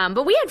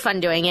 But we had fun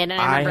doing it, and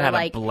I remember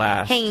had a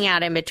blast. Hanging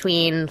out in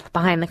between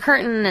behind the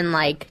curtain and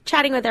like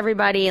chatting with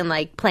everybody and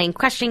like playing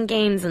question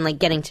games and like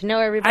getting to know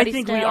everybody. I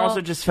think we also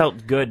just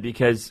felt good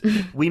because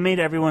we made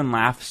everyone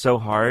laugh so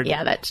hard.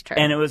 Yeah, that's true.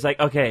 And it was like,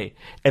 okay,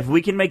 if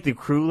we can make the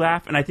crew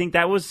laugh, and I think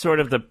that was sort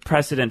of the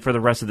precedent for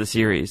the rest of the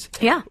series.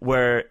 Yeah.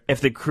 Where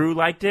if the crew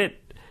liked it,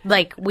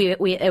 like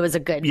it was a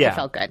good. Yeah, it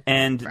felt good.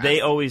 And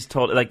they always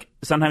told, like,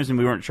 sometimes when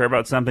we weren't sure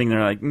about something,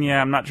 they're like, "Yeah,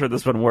 I'm not sure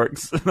this one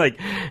works." Like,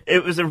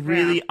 it was a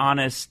really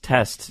honest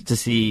test to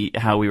see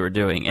how we were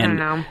doing.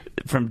 And I don't know.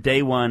 From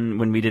day one,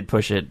 when we did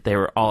Push It, they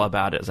were all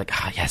about it. It was like,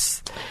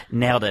 yes,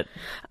 nailed it.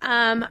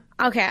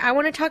 Okay, I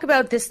want to talk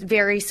about this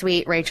very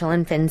sweet Rachel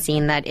and Finn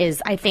scene that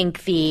is, I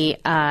think, the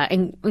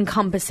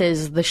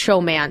encompasses the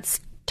Showmance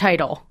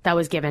title that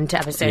was given to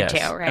episode 2,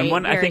 right?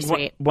 And I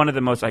think one of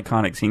the most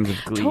iconic scenes of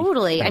Glee.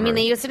 Totally. Ever. I mean,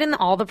 they used it in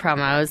all the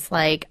promos,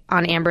 like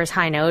on Amber's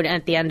high note and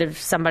at the end of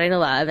Somebody to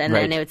Love, and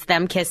then it's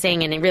them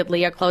kissing and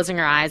Leah closing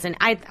her eyes, and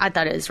I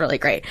thought it was really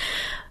great.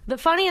 The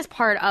funniest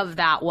part of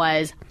that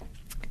was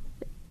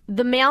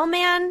the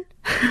mailman.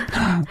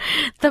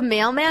 The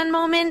mailman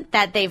moment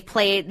that they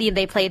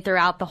played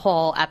throughout the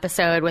whole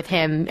episode with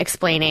him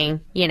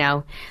explaining,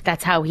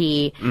 that's how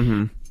he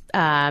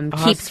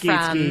keeps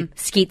from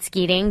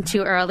skeeting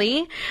too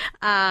early.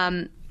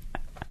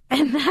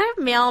 And that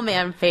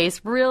mailman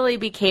face really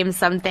became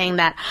something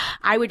that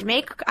I would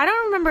make. I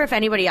don't remember if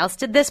anybody else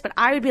did this, but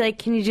I would be like,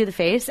 "Can you do the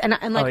face?" And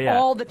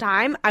all the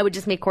time, I would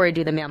just make Corey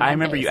do the mailman. I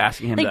remember face. you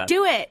asking him that.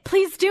 Do it,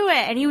 please do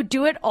it, and he would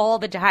do it all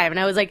the time. And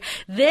I was like,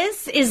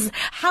 "This is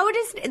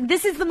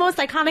the most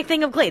iconic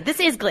thing of Glee. This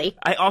is Glee."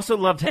 I also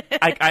loved.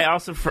 I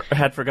also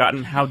had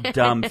forgotten how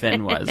dumb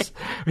Finn was.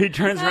 He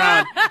turns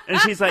around and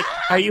she's like,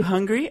 "Are you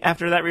hungry?"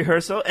 After that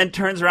rehearsal, and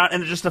turns around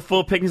and it's just a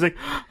full pic. And he's like,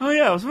 "Oh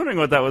yeah, I was wondering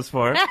what that was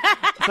for."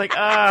 It's like,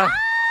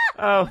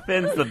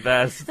 Finn's the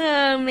best.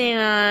 Oh,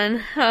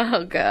 man.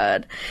 Oh,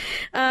 God.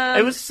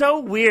 It was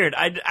so weird.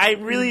 I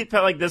really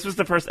felt like this was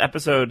the first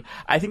episode.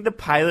 I think the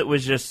pilot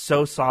was just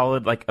so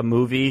solid, like a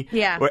movie.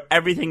 Yeah. Where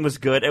everything was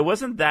good. It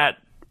wasn't that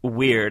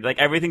weird. Like,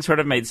 everything sort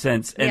of made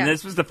sense. And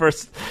this was the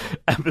first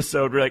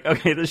episode where, like,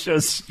 okay, this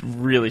show's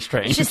really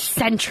strange. It's just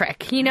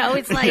centric.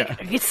 It's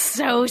like, it's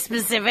so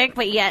specific,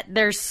 but yet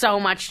there's so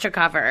much to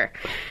cover.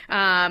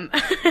 And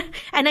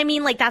I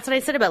mean, like, that's what I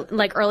said about,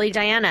 like, early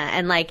Diana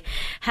and, like,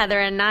 Heather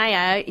and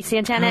Naya,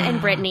 Santana and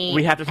Brittany.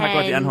 We have to talk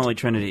about the Unholy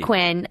Trinity.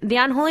 Quinn. The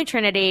Unholy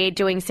Trinity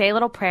doing Say a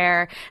Little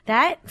Prayer.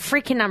 That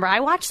freaking number. I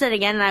watched it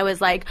again and I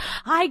was like,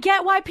 I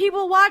get why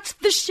people watch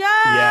the show.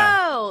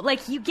 Yeah.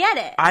 Like, you get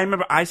it. I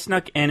remember I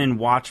snuck in and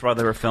watched while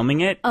they were filming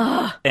it.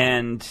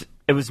 And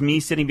it was me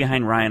sitting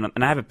behind Ryan,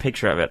 and I have a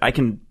picture of it. I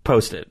can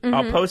post it.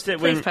 I'll post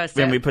it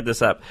when we put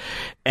this up.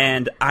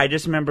 And I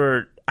just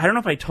remember I don't know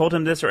if I told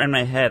him this or in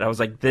my head. I was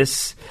like,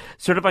 this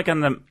sort of like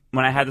when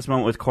I had this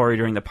moment with Corey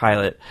during the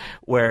pilot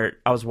where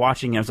I was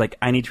watching, I was like,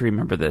 I need to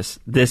remember this.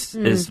 This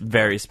is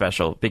very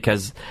special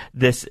because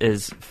this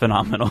is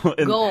phenomenal.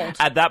 Gold.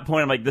 At that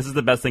point, I'm like, this is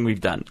the best thing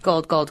we've done.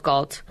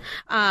 Gold.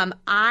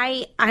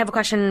 I have a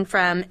question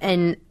from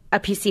a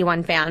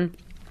PC1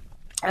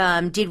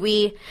 fan.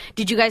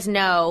 Did you guys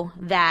know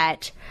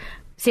that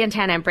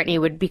Santana and Brittany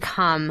would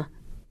become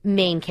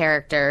main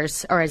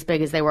characters or as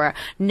big as they were?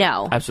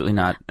 No. Absolutely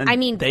not. And I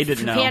mean, they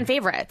didn't know. Fan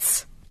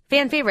favorites.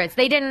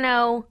 They didn't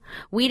know.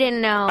 We didn't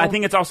know. I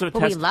think it's also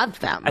we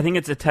loved them. I think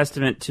it's a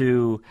testament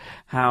to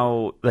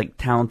how like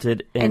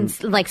talented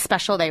and like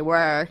special they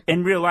were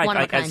in real life,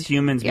 like as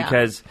humans. Yeah.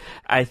 Because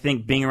I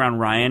think being around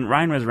Ryan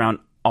was around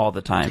all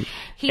the time.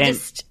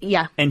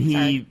 And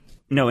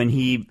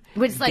he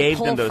would like gave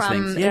pull them those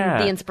from things.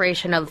 Yeah. the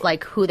inspiration of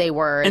like who they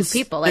were as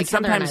people. Like and Heather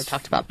and I sometimes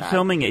talked about that.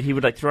 Filming it, he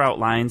would like throw out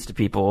lines to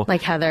people,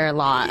 like Heather a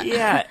lot.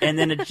 Yeah, and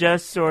then it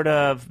just sort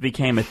of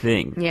became a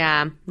thing.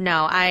 Yeah,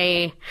 no,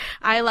 I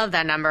love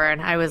that number,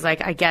 and I was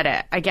like, I get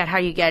it. I get how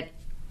you get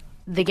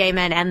the gay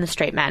men and the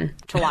straight men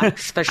to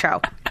watch the show.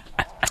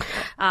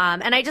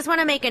 And I just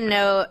want to make a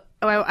note.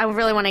 I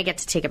really want to get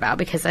to Take a Bow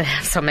because I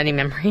have so many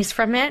memories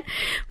from it.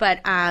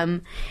 But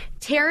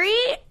Terry,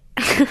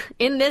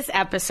 in this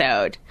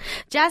episode,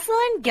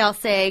 Jessalyn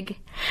Gilsig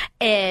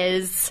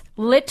is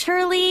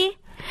literally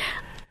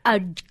a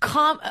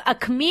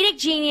comedic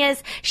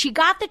genius. She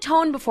got the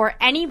tone before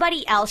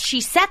anybody else.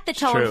 She set the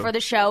tone for the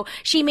show.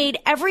 She made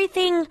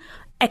everything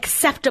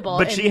acceptable.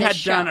 But she had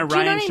done a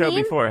Ryan show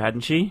before,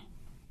 hadn't she?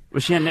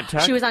 Was she on Nip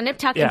Tuck? She was on Nip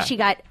Tuck, and she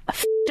got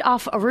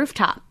off a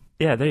rooftop.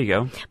 Yeah, there you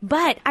go.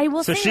 But I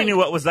will say... So she knew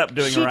what was up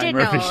doing a Ryan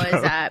Murphy show. She did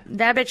know what was up.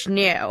 That bitch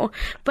knew.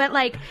 But,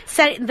 like,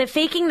 the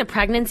faking the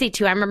pregnancy,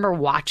 too, I remember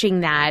watching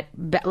that,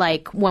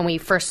 like, when we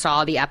first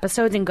saw the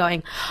episodes and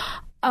going,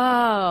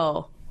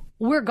 oh,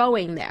 we're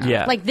going there.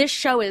 Yeah. Like, this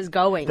show is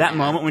going that there.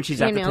 Moment when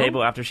she's at the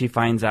table after she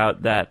finds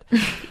out that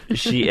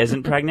she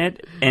isn't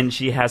pregnant and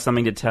she has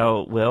something to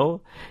tell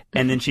Will,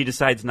 and then she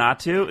decides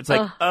not to, it's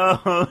like, so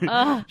good.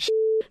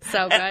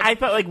 And I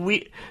felt like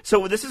we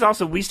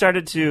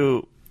started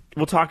to...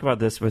 We'll talk about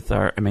this with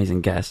our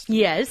amazing guest.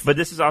 Yes. But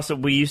this is also,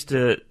 we used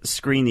to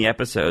screen the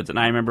episodes, and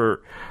I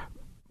remember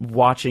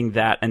watching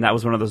that, and that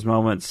was one of those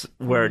moments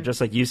where,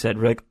 just like you said,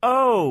 we're like,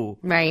 oh,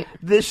 right,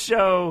 this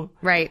show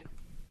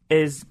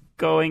is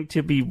going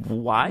to be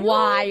wild.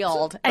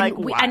 Wild. Like,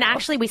 and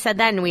actually, we said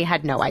that, and we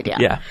had no idea.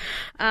 Yeah.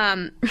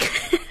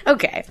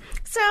 Okay.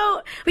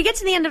 So we get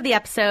to the end of the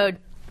episode.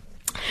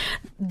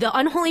 The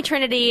Unholy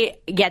Trinity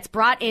gets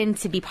brought in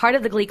to be part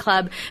of the Glee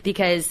Club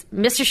because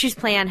Mr. Schu's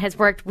plan has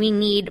worked. We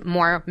need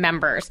more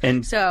members.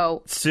 And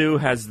so Sue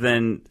has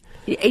then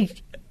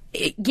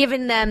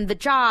given them the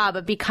job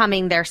of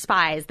becoming their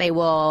spies. They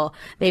will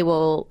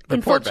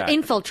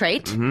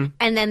infiltrate, and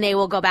then they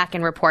will go back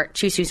and report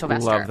to Sue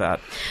Sylvester. Love that.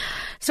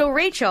 So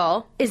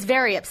Rachel is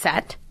very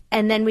upset,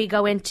 and then we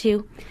go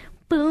into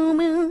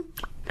boom.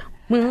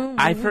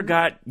 I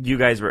forgot you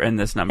guys were in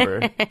this number.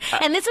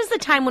 And this was the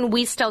time when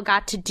we still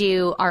got to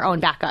do our own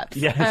backups.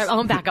 Yes. Our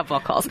own backup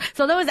vocals.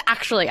 So that was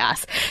actually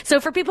us. So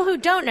for people who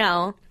don't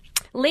know,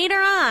 later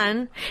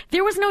on,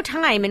 there was no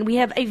time, and we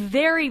have a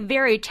very,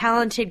 very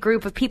talented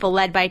group of people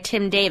led by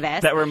Tim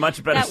Davis. That were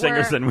much better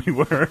singers than we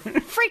were.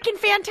 Freaking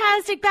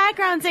fantastic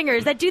background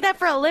singers that do that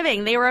for a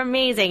living. They were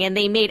amazing, and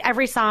they made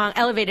every song,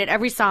 elevated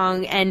every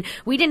song, and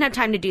we didn't have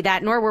time to do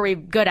that, nor were we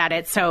good at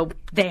it, so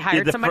they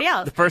hired somebody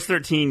else. The first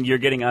 13, you're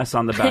getting us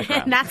on the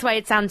background. And that's why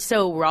it sounds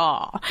so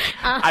raw.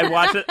 I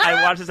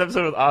watched this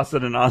episode with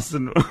Austin, and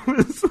Austin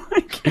was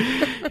like,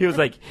 he was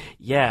like,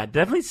 yeah, it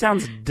definitely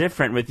sounds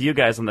different with you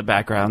guys on the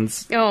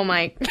backgrounds. Oh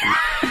my.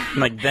 I'm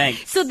like,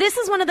 thanks. So this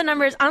is one of the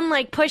numbers,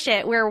 unlike Push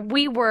It, where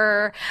we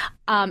were,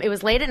 it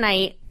was late at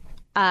night.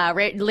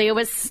 Leah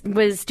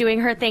was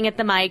doing her thing at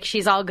the mic.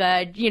 She's all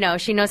good. You know,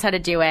 she knows how to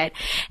do it.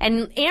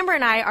 And Amber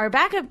and I are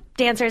backup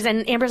dancers,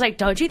 and Amber's like,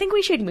 don't you think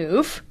we should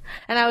move?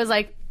 And I was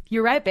like,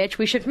 you're right, bitch,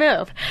 we should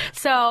move.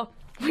 So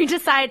we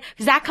decide,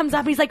 Zach comes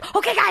up, he's like,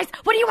 okay, guys,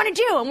 what do you want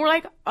to do? And we're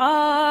like,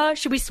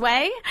 should we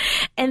sway?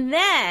 And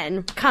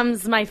then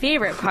comes my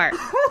favorite part.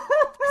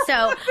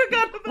 So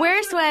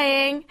we're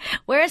swaying.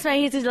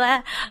 He's just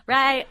left,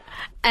 right,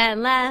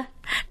 and left,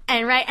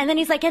 and right. And then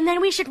he's like, and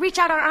then we should reach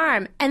out our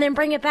arm and then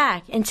bring it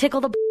back and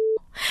tickle the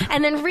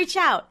and then reach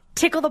out,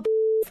 tickle the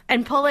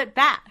and pull it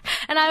back.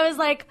 And I was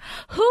like,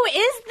 who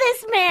is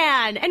this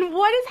man? And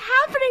what is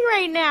happening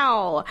right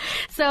now?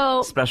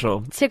 So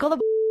special. Tickle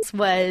the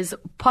was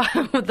part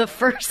of the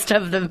first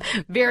of the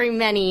very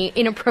many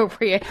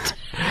inappropriate.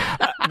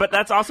 But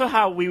that's also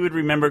how we would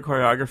remember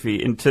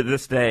choreography. And to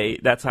this day,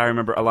 that's how I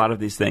remember a lot of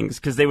these things.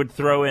 Because they would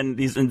throw in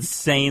these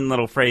insane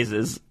little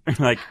phrases.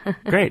 Like,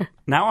 great.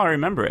 Now I'll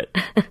remember it.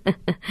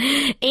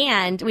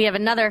 And we have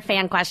another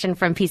fan question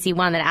from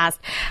PC1 that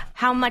asked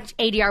how much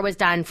ADR was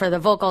done for the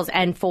vocals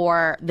and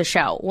for the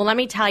show. Well, let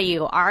me tell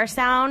you, our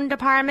sound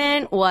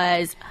department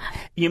was...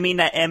 You mean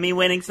that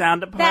Emmy-winning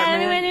sound department? The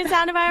Emmy-winning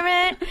sound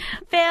department.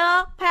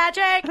 Phil,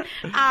 Patrick.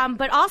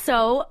 But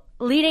also...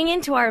 leading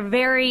into our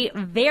very,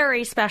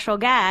 very special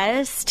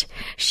guest,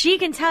 she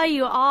can tell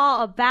you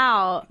all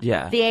about the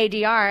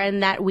ADR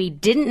and that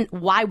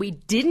why we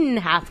didn't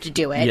have to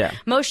do it. Yeah.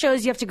 Most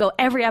shows you have to go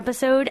every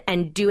episode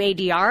and do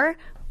ADR.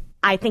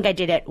 I think I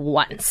did it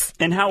once.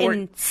 And how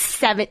in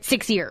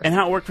 6 years. And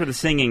how it worked for the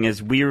singing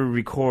is we would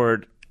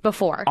record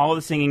before all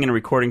the singing in a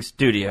recording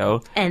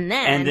studio, and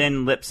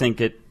then lip sync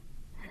to it.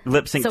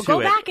 So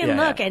go back and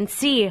look and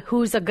see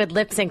who's a good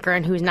lip syncer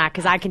and who's not,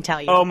 because I can tell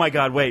you. Oh my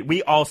God! Wait,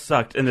 we all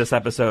sucked in this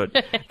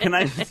episode. Can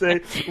I just say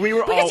we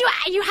were because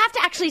you have to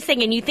actually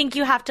sing, and you think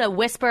you have to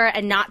whisper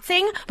and not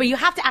sing, but you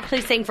have to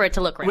actually sing for it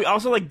to look right. We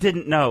also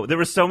didn't know there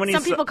were so many.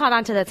 Some people caught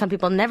on to that. Some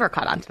people never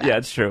caught on to that. Yeah,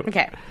 it's true.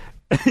 Okay.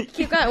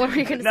 Keep going. What were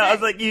you going to say? No, I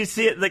was like, you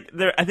see it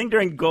I think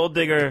during Gold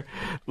Digger,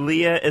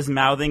 Leah is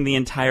mouthing the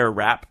entire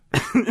rap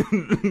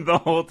the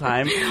whole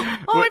time.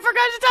 Oh, we forgot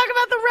to talk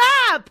about the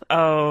rap.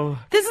 Oh.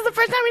 This is the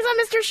first time we saw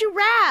Mr. Shoe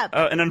rap.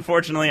 Oh, and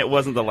unfortunately, it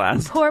wasn't the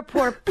last.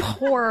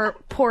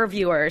 Poor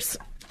viewers.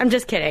 I'm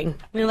just kidding.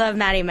 We love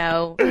Matty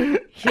Mo.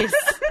 He's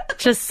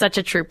just such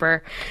a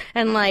trooper.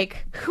 And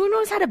who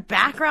knows how to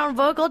background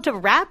vocal to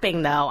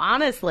rapping, though,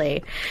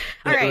 honestly.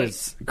 All right. It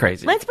was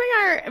crazy. Let's bring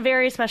our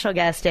very special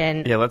guest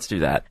in. Yeah, let's do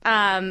that.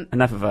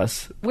 Enough of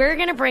us. We're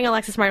going to bring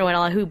Alexis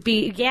Martinwilla, who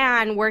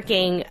began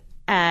working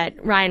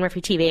at Ryan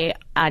Murphy TV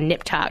on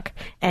Nip Tuck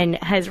and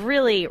has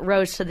really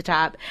rose to the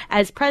top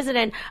as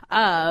president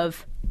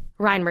of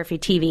Ryan Murphy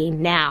TV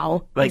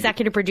now,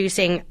 executive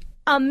producing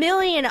a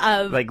million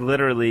of...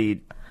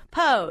 literally...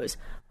 Pose,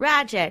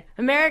 Ratchet,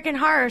 American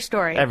Horror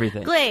Story,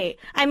 everything. Glee.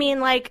 I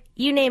mean,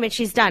 you name it,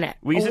 she's done it.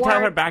 We used to tell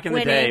her back in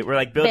the day,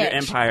 we're build your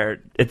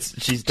empire.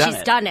 She's done it.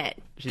 She's done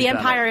it. The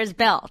empire is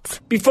built.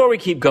 Before we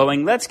keep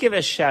going, let's give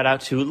a shout out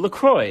to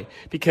LaCroix,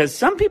 because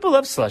some people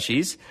love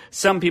slushies,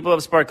 some people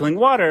love sparkling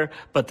water,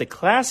 but the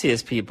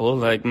classiest people,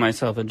 like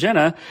myself and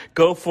Jenna,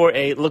 go for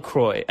a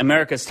LaCroix,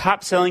 America's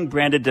top-selling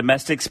branded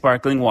domestic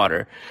sparkling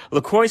water.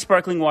 LaCroix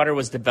sparkling water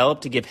was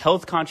developed to give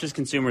health-conscious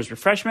consumers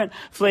refreshment,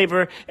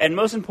 flavor, and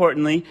most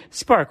importantly,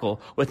 sparkle,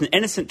 with an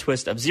innocent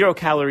twist of 0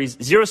 calories,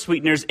 0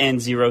 sweeteners,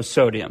 and 0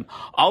 sodium.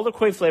 All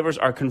LaCroix flavors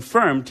are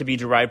confirmed to be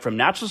derived from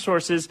natural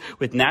sources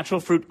with natural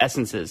fruit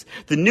essences.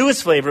 The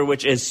newest flavor,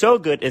 which is so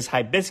good, is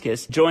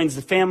hibiscus, joins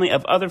the family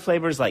of other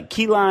flavors like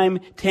key lime,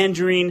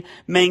 tangerine,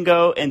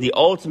 mango, and the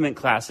ultimate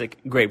classic,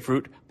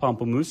 grapefruit,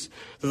 pamplemousse.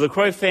 The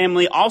LaCroix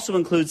family also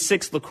includes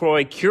 6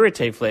 LaCroix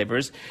Curate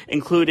flavors,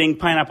 including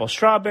pineapple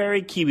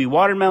strawberry, kiwi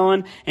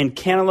watermelon, and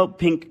cantaloupe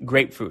pink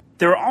grapefruit.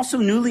 There are also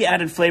newly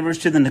added flavors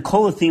to the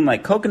Nicola theme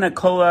like coconut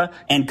cola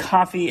and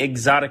coffee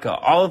exotica,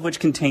 all of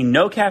which contain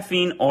no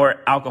caffeine or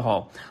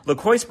alcohol.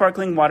 LaCroix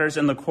sparkling waters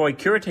and LaCroix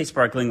Curate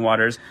sparkling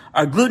waters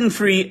are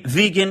gluten-free,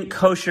 vegan,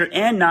 kosher,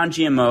 and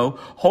non-GMO,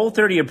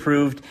 Whole30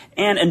 approved,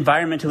 and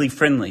environmentally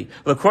friendly.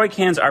 LaCroix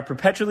cans are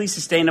perpetually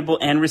sustainable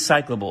and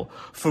recyclable.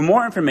 For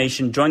more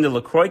information, join the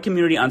LaCroix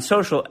community on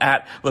social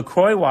at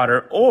LaCroix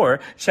Water or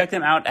check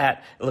them out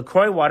at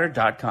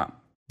lacroixwater.com.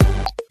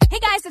 Hey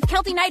guys, it's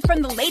Kelty Knight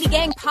from the Lady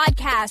Gang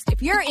podcast.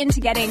 If you're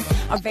into getting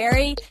a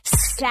very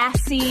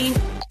sassy,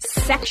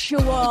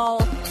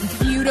 sexual,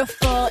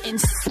 beautiful,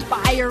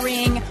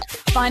 inspiring,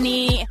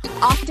 funny,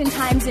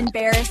 oftentimes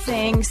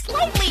embarrassing,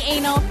 slightly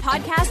anal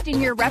podcast in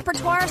your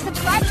repertoire,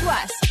 subscribe to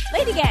us,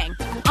 Lady Gang,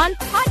 on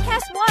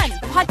Podcast One,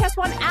 the Podcast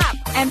One app.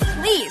 And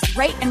please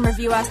rate and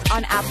review us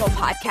on Apple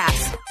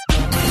Podcasts.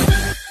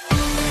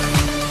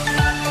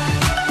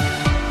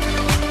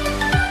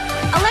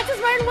 Alexis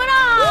Martinwilla!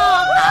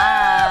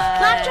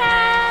 Flapjack!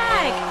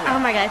 Oh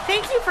my God,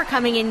 thank you for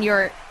coming in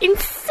your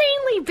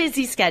insanely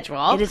busy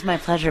schedule. It is my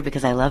pleasure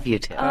because I love you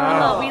too.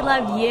 Oh, we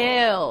love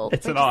you.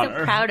 It's an We're honor.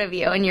 so proud of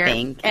you and your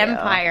Thank you.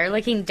 empire,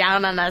 looking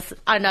down on us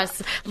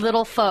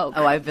little folk.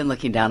 Oh, I've been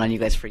looking down on you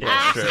guys for years.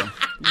 True.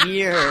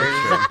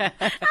 Years.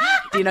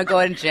 Dina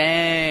Cohen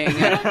Chang.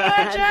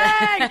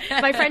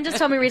 My friend just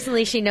told me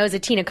recently she knows a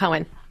Tina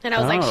Cohen. And I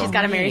was like, she's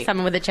got to marry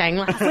someone with a Chang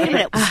last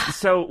name.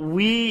 So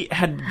we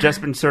had just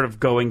been sort of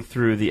going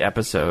through the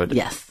episode.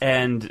 Yes.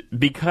 And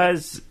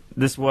because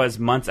this was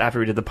months after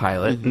we did the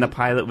pilot, and the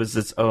pilot was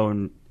its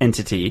own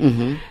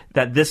entity,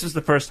 that this was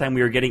the first time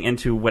we were getting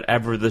into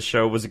whatever the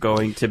show was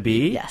going to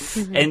be. Yes.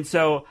 And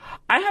so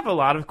I have a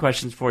lot of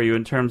questions for you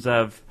in terms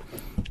of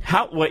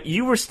what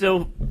you were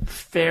still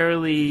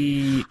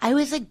fairly... I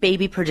was like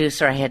baby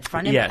producer. I had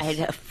front end, Yes. I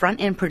had a front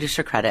end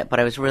producer credit, but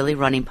I was really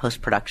running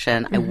post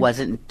production. I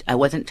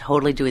wasn't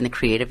totally doing the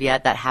creative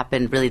yet. That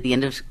happened really at the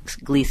end of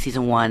Glee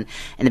season 1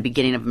 and the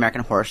beginning of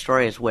American Horror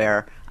Story is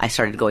where I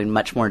started going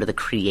much more into the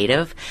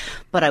creative.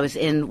 But I was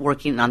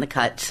working on the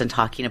cuts and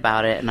talking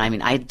about it. And I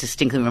mean, I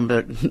distinctly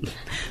remember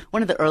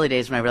one of the early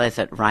days when I realized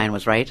that Ryan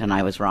was right and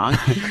I was wrong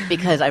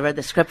because I read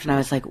the script and I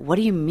was like, what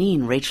do you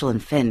mean Rachel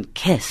and Finn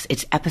kiss?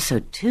 It's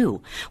episode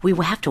 2. We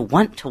have to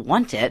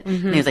want it.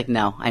 And he was like,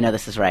 no, I know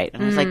this is right.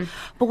 And I was like,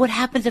 but what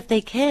happens if they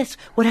kiss?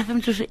 What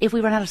happens if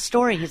we run out of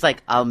story? He's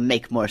like, I'll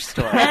make more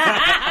story.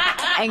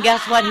 And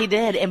guess what he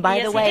did? And by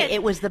Yes, the he way, did.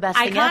 it was the best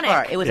thing Iconic.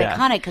 ever. It was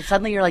iconic because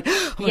suddenly you're like,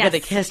 oh my God, they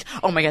kissed.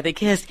 Oh my God, they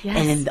kissed. Yes.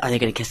 And then are they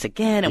going to kiss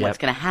again? And what's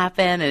going to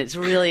happen? And it's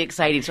really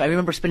exciting. So I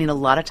remember spending a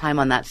lot of time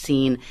on that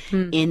scene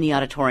in the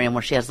auditorium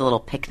where she has a little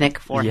picnic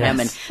for him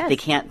and they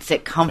can't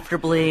sit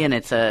comfortably and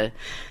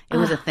it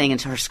was a thing, and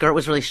so her skirt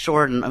was really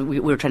short, and we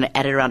were trying to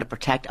edit around to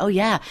protect.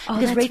 Because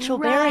that's Rachel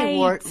Berry right.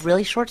 wore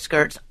really short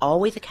skirts,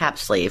 always a cap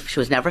sleeve. She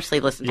was never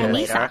sleeveless until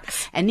later.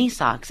 Knee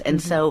socks.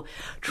 And so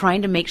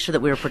trying to make sure that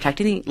we were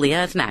protecting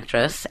Leah as an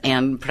actress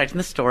and protecting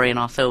the story and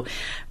also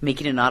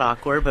making it not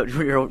awkward, but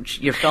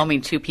you're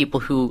filming two people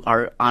who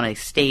are on a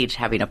stage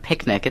having a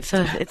picnic. That's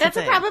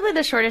probably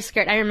the shortest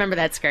skirt. I remember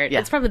that skirt. Yeah.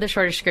 It's probably the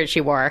shortest skirt she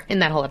wore in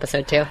that whole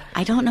episode, too.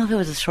 I don't know if it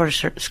was the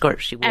shortest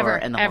skirt she wore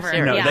in the whole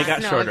series. No, Yeah. they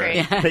got No, shorter.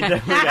 agreed. They definitely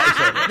got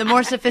shorter. The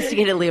more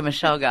sophisticated Leah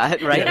Michelle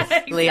got, right?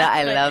 Exactly. Leah,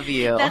 I love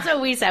you. That's what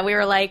we said. We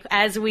were like,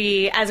 as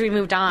we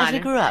moved on, As we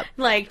grew up.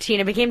 like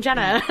Tina became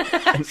Jenna.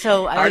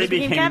 So Artie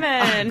became became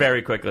Kevin.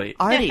 very quickly.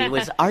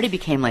 Artie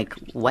became like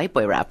white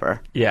boy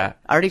rapper. Yeah.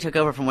 Artie took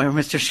over from where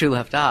Mr. Shoe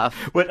left off.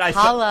 What I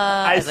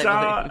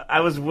Holla,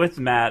 I was with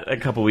Matt a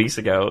couple weeks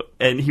ago,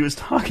 and he was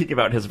talking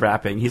about his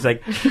rapping. He's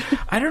like,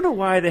 I don't know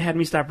why they had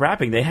me stop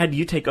rapping. They had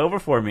you take over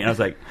for me. And I was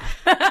like,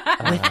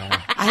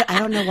 I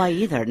don't know why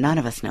either. None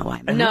of us know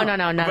why. No.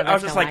 but I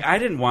was just like, I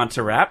didn't want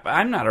to rap.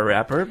 I'm not a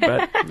rapper,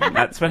 but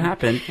that's what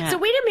happened. So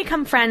we didn't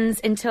become friends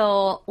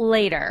until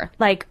later,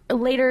 like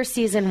later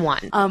season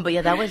 1. But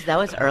yeah, that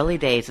was early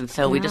days, and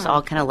so we just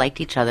all kind of liked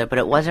each other. But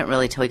it wasn't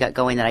really till we got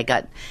going that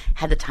I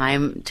had the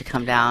time to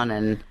come down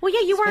and. Well,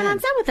 yeah, you weren't on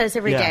set with us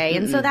every day,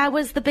 and so that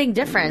was the big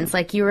difference.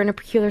 Like you were in a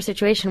peculiar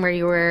situation where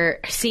you were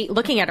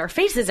looking at our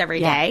faces every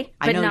day,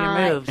 I but know not.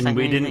 your moves. And I we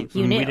know your didn't. things.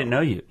 knew. We didn't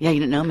know you. Yeah, you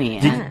didn't know me.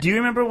 Do you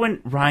remember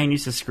when Ryan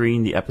used to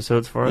screen the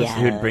episodes for us? Yes.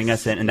 He would bring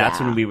us in, and that's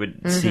when we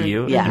would see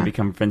you and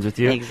become friends with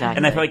you. Exactly.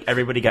 And I feel like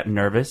everybody got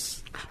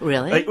nervous.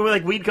 Really?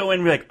 We'd go in,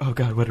 and we're like, oh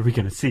God, what are we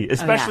going to see?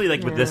 Especially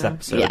with this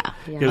episode. Yeah.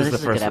 It was this the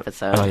is a first good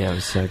episode. Oh yeah, it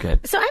was so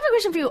good. So I have a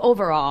question for you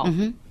overall.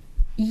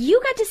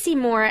 You got to see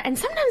more, and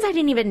sometimes I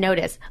didn't even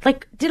notice.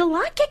 Like, did a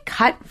lot get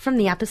cut from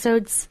the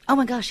episodes? Oh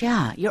my gosh,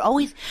 yeah. You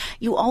always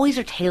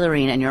are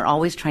tailoring and you're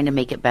always trying to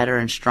make it better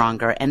and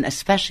stronger. And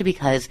especially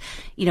because,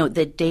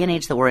 the day and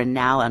age that we're in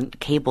now on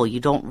cable, you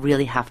don't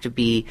really have to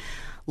be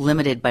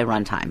limited by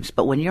runtimes.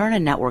 But when you're on a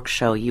network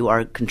show, you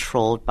are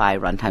controlled by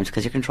runtimes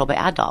because you're controlled by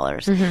ad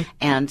dollars.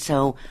 And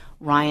so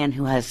Ryan,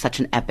 who has such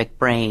an epic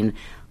brain,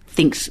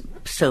 thinks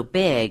so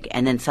big,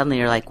 and then suddenly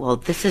you're like, well,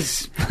 this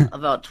is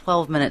about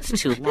 12 minutes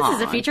too long.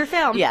 This is a feature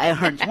film. Yeah, I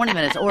heard 20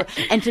 minutes.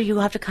 And so you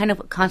have to kind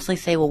of constantly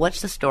say, well,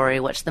 what's the story?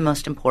 What's the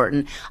most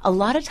important? A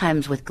lot of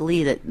times with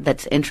Glee,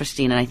 that's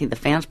interesting, and I think the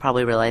fans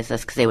probably realize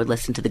this because they would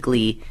listen to the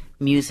Glee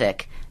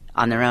music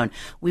on their own.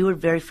 We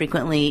would very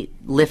frequently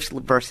lift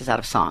verses out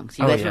of songs.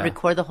 You guys would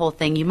record the whole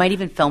thing. You might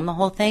even film the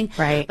whole thing.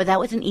 Right. But that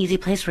was an easy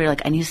place where you're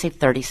like, I need to save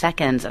 30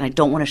 seconds and I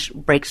don't want to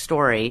break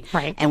story.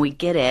 Right. And we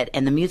get it,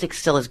 and the music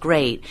still is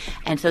great.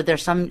 And so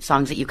there's some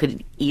songs that you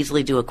could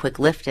easily do a quick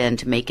lift in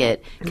to make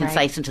it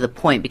concise and to the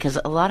point, because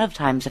a lot of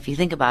times, if you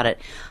think about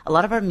it, a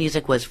lot of our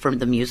music was from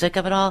the music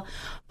of it all,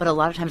 but a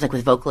lot of times, like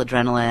with Vocal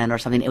Adrenaline or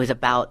something, it was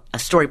about a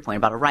story point,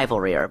 about a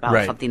rivalry or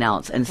about something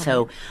else. And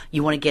so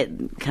you want to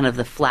get kind of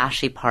the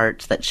flashy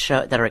parts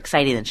that are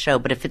exciting and show.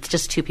 But if it's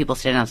just two people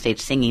standing on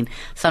stage singing,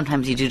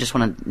 sometimes you do just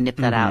want to nip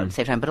that out and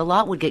save time. But a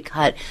lot would get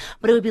cut,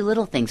 but it would be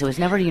little things. It was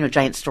never,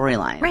 giant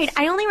storylines. Right.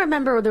 I only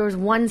remember there was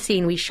one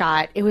scene we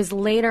shot. It was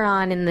later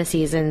on in the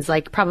seasons,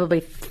 like probably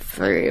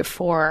 3,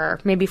 4,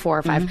 maybe 4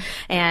 or 5.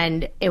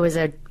 And it was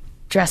a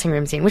dressing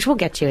room scene, which we'll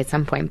get to at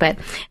some point. But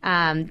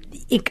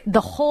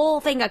the whole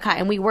thing got cut,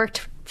 and we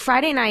worked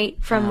Friday night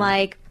from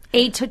like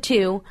 8 to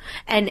 2,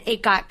 and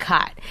it got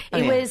cut.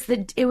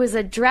 It was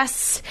a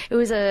dress. It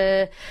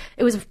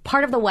was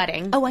part of the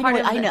wedding. Oh,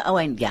 I know.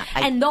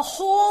 And the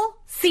whole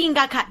scene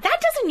got cut.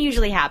 That doesn't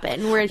usually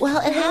happen. It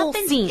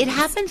happens. It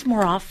happens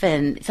more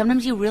often.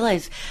 Sometimes you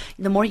realize,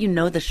 the more you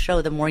know the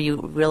show, the more you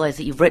realize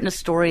that you've written a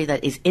story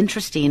that is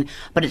interesting,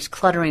 but it's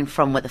cluttering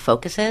from what the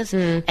focus is,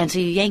 and so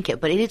you yank it.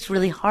 But it's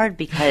really hard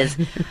because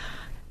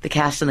the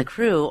cast and the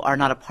crew are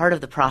not a part of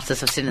the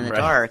process of sitting in the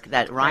dark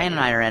that Ryan and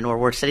I are in, where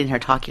we're sitting here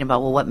talking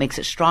about, well, what makes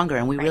it stronger?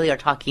 And we really are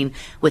talking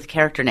with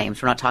character names.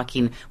 We're not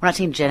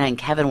saying Jenna and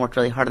Kevin worked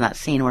really hard on that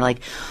scene. We're like,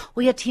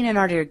 well, yeah, Tina and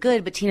Artie are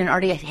good, but Tina and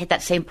Artie hit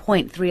that same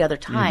point 3 other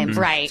times.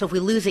 Right. So if we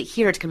lose it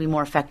here, it's going to be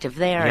more effective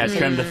there. You got to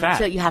trim the fat.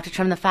 So you have to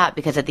trim the fat,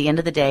 because at the end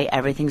of the day,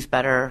 everyth's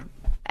better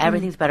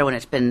when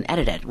it's been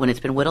edited, when it's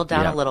been whittled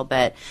down a little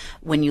bit,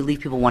 when you leave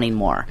people wanting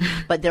more.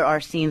 But there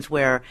are scenes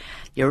where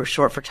you're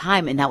short for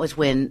time, and that was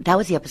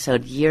the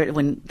episode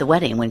when the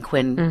wedding, when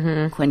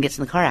Quinn gets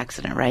in the car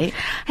accident, right?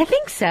 I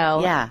think so.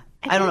 Yeah.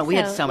 I don't know. We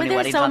had so many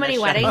weddings. There's so on many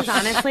this weddings, show.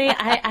 honestly.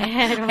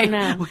 I don't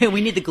know.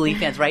 We need the Glee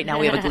fans right now.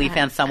 We have a Glee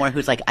fan somewhere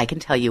who's like, I can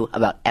tell you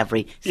about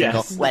every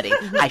single wedding.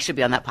 I should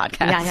be on that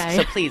podcast. Yeah.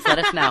 So please let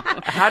us know.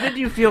 How did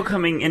you feel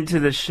coming into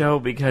the show?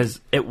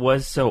 Because it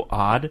was so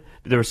odd.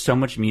 There was so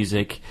much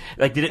music.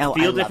 Like, did it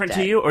feel different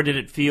to you, or did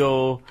it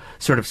feel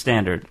sort of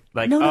standard?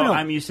 Like, No.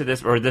 I'm used to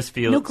this, or this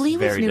feels No, Glee was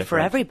very new different. for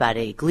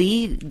everybody.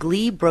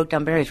 Glee broke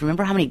down barriers.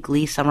 Remember how many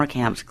Glee summer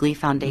camps, Glee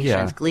foundations,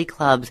 Yeah. Glee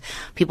clubs,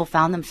 people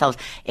found themselves.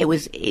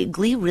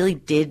 Glee really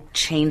did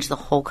change the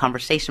whole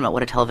conversation about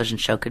what a television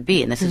show could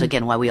be. And this is,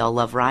 again, why we all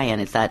love Ryan,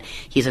 is that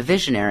he's a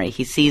visionary.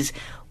 He sees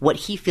what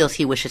he feels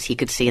he wishes he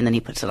could see, and then he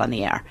puts it on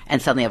the air.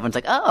 And suddenly everyone's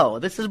like, oh,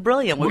 this is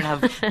brilliant. We're going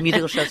to have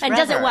musical shows forever. And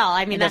does it well.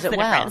 I mean, And that's does the it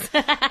well.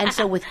 difference. And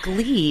so with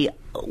Glee,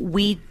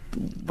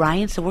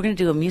 Ryan said, we're going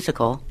to do a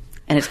musical.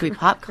 And it's going to be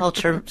pop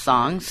culture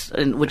songs,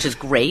 which is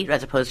great,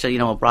 as opposed to,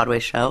 a Broadway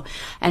show.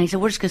 And he said,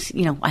 we're just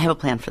going to, I have a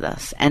plan for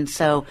this. And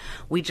so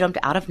we jumped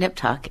out of Nip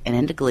Tuck and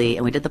into Glee,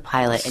 and we did the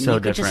pilot. And So you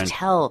could different. just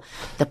tell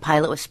the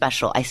pilot was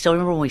special. I still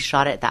remember when we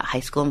shot it at that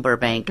high school in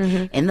Burbank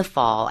in the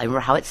fall. I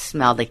remember how it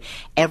smelled. Like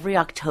every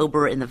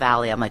October in the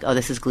Valley, I'm like, oh,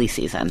 this is Glee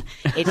season.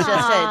 It's just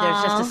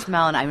there's just a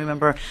smell. And I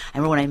remember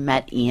when I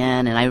met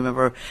Ian, and I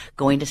remember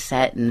going to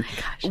set, and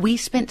we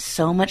spent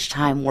so much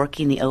time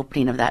working the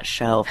opening of that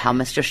show, of how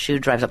Mr. Shoe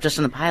drives up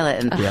just in the pilot.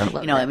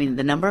 And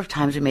the number of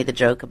times we made the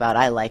joke about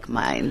I like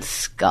mine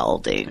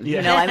scalding.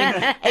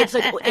 Yeah. It's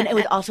like, and it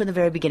was also in the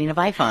very beginning of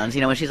iPhones.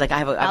 When she's like, I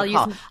have a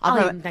call.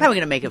 I'm probably going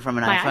to make it from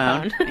an my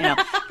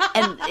iPhone.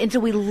 And so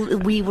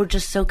we were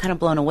just so kind of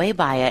blown away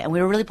by it, and we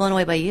were really blown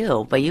away by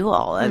you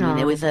all. I mean,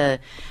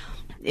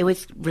 it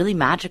was really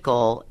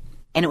magical.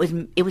 And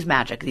it was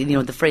magic.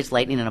 The phrase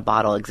lightning in a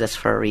bottle exists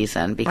for a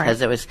reason, because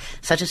there was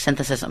such a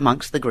synthesis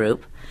amongst the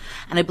group.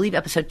 And I believe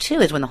episode 2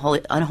 is when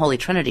the unholy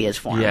trinity is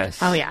formed. Yes.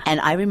 Oh, yeah. And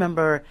I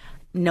remember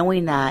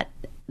knowing that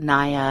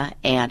Naya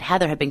and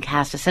Heather had been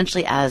cast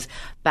essentially as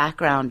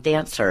background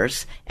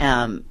dancers,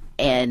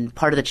 and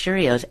part of the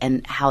Cheerios,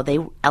 and how they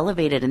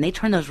elevated and they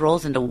turned those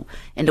roles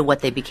into what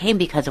they became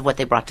because of what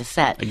they brought to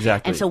set.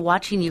 Exactly. And so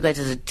watching you guys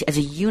as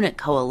a unit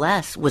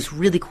coalesce was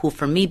really cool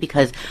for me,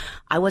 because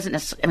I wasn't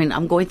necessarily,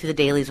 I'm going through the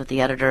dailies with the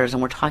editors,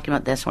 and we're talking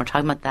about this and we're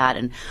talking about that,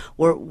 and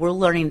we're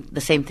learning the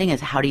same thing as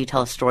how do you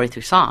tell a story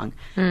through song?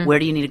 Where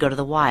do you need to go to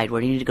the wide?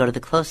 Where do you need to go to the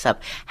close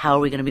up? How are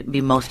we going to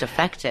be most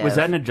effective? Was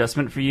that an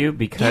adjustment for you?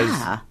 Because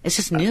it's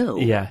just new.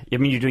 yeah, I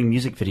mean, you're doing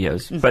music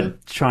videos,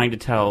 but trying to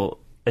tell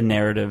a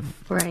narrative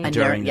Right.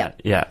 during that.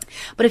 Yeah.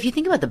 But if you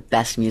think about the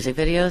best music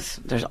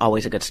videos, there's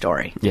always a good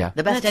story. Yeah.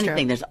 The best That's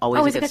anything, true. there's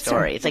always a good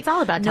story. It's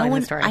all about telling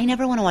the story. I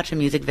never want to watch a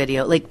music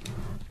video like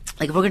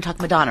if we're going to talk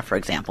Madonna, for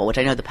example, which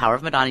I know the power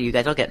of Madonna, you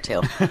guys will get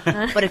to.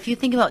 But if you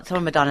think about some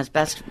of Madonna's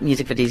best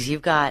music videos,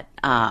 you've got,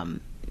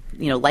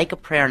 Like a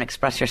Prayer and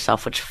Express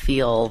Yourself, which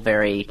feel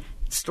very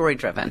story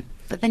driven.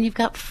 But then you've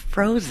got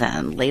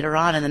Frozen later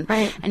on, and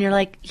then and you're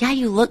like, yeah,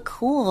 you look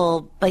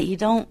cool, but you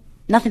don't.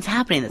 Nothing's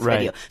happening in this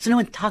video. So no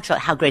one talks about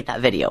how great that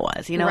video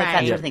was. It's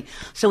that sort of thing.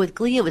 So with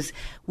Glee,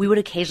 we would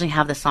occasionally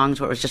have the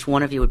songs where it was just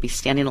one of you would be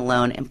standing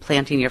alone and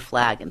planting your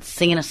flag and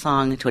singing a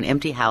song to an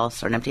empty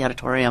house or an empty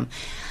auditorium.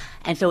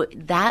 And so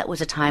that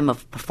was a time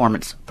of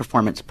performance.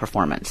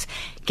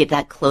 Get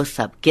that close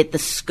up. Get the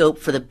scope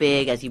for the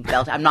big as you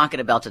belt. I'm not going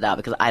to belt it out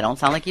because I don't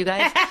sound like you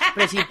guys.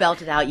 But as you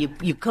belt it out,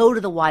 you go to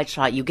the wide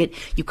shot. You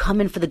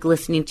come in for the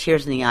glistening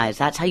tears in the eyes.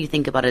 That's how you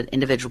think about an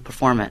individual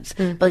performance.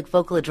 But like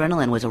vocal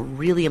adrenaline was a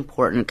really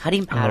important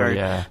cutting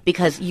pattern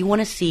because you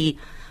want to see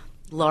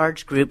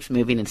large groups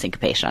moving in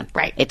syncopation.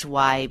 Right. It's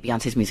why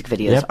Beyonce's music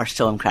videos are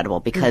so incredible,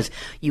 because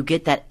you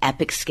get that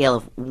epic scale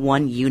of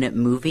one unit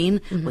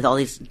moving with all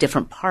these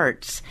different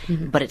parts,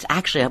 but it's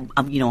actually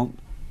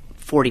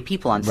 40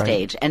 people on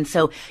stage. And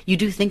so you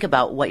do think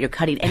about what you're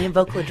cutting. And in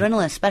vocal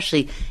adrenaline,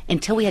 especially,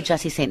 until we had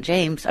Jesse St.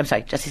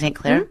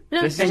 Clair?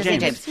 No, Jesse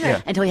St. James.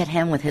 Yeah. Until we had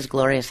him with his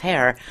glorious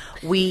hair,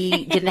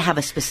 we didn't have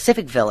a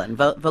specific villain.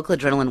 Vocal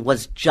adrenaline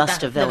was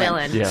just a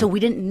villain. Yeah. So we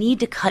didn't need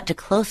to cut to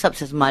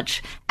close-ups as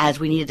much as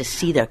we needed to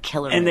see their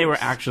killer And they were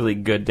moves. actually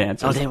good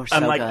dancers. Oh, they were so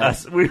Unlike good.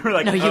 us. We were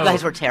like, No, you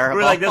guys were terrible.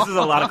 We were like, this is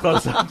a lot of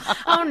close-ups.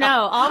 Oh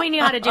no! All we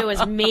knew how to do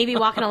was maybe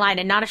walk in a line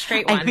and not a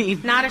straight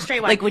one. not a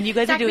straight one. like when you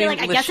guys are Exactly, doing like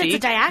I Le guess Chic it's a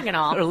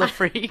diagonal or Le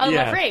Freak. Oh,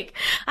 Yeah. Le Freak.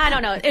 I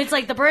don't know. It's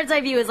like the bird's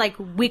eye view is like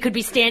we could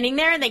be standing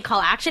there and they call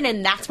action,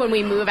 and that's when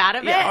we move out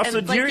of it. Yeah, And also,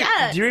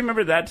 it's do you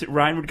remember that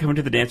Ryan would come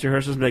into the dance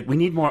rehearsals and be like, we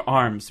need more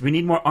arms. We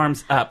need more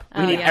arms up.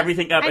 We need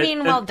everything up. I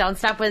mean, Don't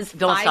Stop was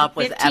Don't Stop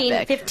was 15,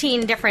 epic.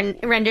 15 different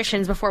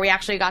renditions before we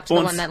actually got to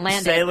the one that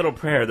landed. Say a Little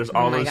Prayer. There's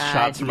all my those God.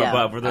 shots from Yeah.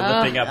 above where they're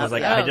lifting up. I was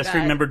like, I just God.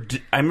 remember.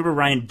 I remember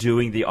Ryan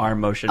doing the arm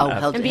motion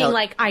up. and being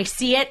like, I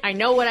see it. I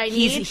know what I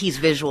need. He's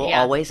visual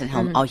Yeah. always, and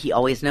he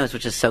always knows,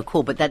 which is so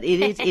cool. But that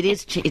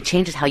it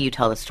changes how you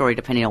tell the story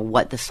depending on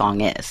what the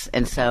song is,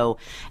 and so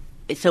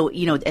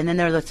and then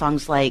there are the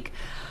songs like.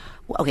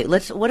 Okay,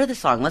 what are the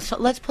songs?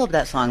 Let's pull up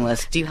that song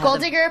list. Do you have Gold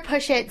them? Digger,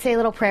 Push It, Say a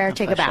Little Prayer,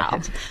 Take a Bow.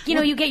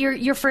 You get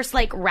your first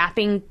like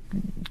rapping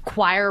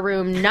choir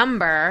room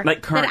number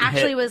Like current that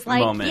actually hit was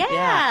like moment.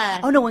 yeah.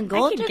 Oh no, when I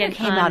Gold could Digger get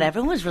came on. out,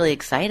 everyone was really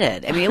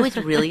excited. I mean, it was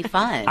really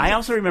fun. I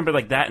also remember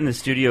like that in the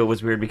studio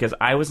was weird because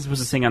I wasn't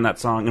supposed to sing on that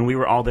song, and we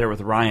were all there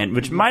with Ryan,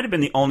 which might have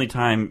been the only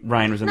time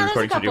Ryan was in the No,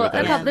 there's recording studio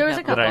with us. there was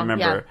a couple. that I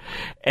remember.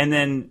 And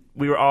then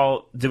we were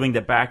all doing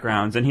the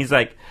backgrounds, and he's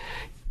like,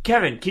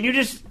 Kevin, can you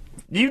just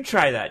You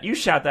try that. You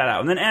shout that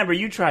out. And then Amber,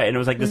 you try it. And it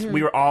was like this,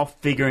 we were all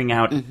figuring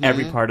out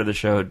every part of the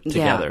show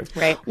together.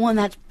 Yeah. Right. Well, and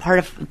that's part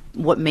of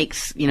what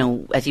makes,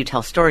 as you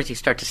tell stories, you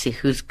start to see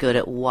who's good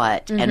at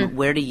what and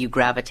where do you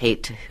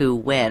gravitate to who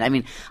when. I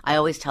mean, I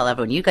always tell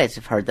everyone, you guys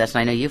have heard this,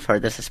 and I know you've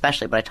heard this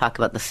especially, but I talk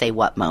about the say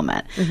what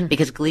moment.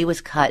 Because Glee was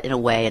cut in a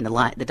way, and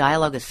the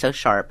dialogue is so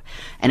sharp,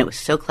 and it was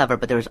so clever,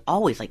 but there was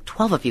always like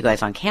 12 of you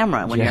guys on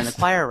camera when you're in the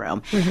choir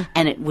room.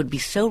 And it would be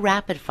so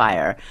rapid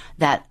fire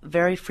that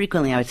very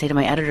frequently I would say to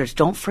my editors,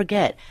 don't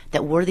forget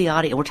that we're the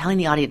audience. We're telling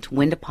the audience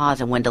when to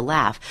pause and when to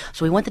laugh.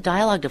 So we want the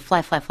dialogue to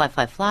fly, fly, fly,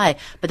 fly, fly.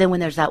 But then when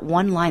there's that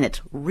one line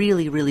that's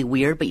really, really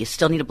weird, but you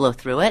still need to blow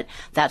through it,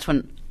 that's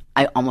when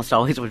I almost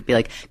always would be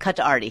like, cut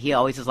to Artie. He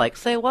always is like,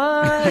 say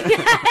what?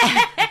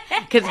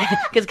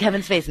 Because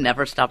Kevin's face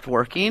never stopped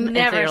working.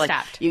 Never so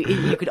stopped.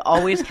 You could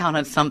always count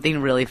on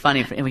something really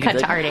funny. Cut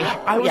to Artie.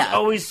 I was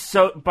always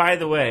so, by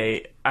the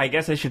way, I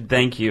guess I should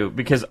thank you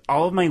because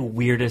all of my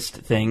weirdest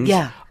things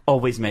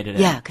always made it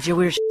in. Yeah, because your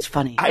weird shit's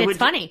funny. It's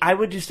funny. I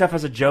would do stuff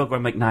as a joke where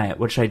I'm like, Nia,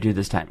 what should I do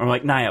this time? Or I'm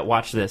like, Nia,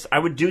 watch this. I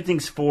would do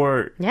things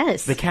for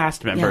the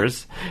cast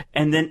members,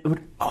 and then it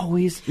would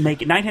always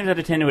make it. 9 times out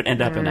of 10, it would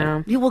end up in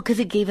it. Yeah, well, because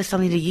it gave us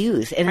something to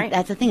use. And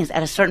that's the thing is,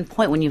 at a certain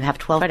point when you have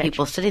 12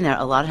 people sitting there,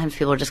 a lot of times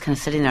people are just kind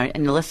of sitting there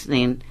and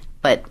listening,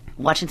 but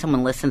watching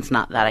someone listen's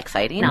not that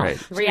exciting. No,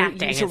 right.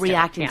 reacting. So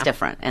reacting is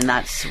different, and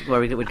that's where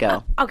we would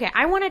go. Okay,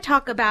 I want to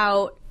talk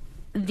about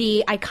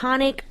the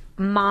iconic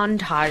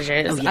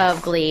montages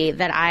of Glee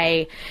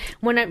that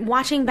when I'm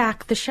watching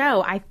back the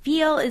show, I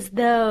feel as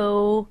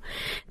though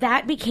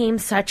that became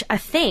such a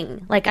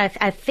thing, like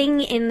a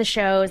thing in the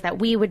shows that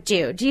we would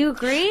do. Do you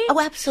agree? Oh,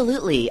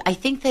 absolutely. I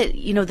think that,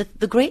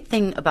 the great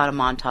thing about a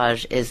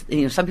montage is,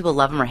 some people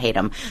love them or hate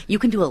them. You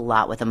can do a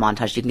lot with a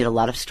montage. You can get a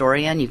lot of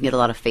story in, you can get a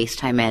lot of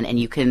FaceTime in, and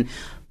you can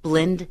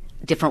blend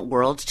different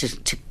worlds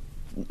to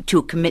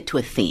commit to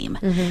a theme.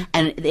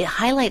 And it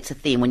highlights a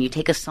theme when you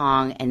take a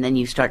song and then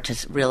you start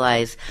to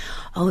realize,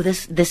 oh,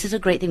 this is a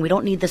great thing. We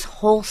don't need this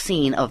whole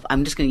scene of,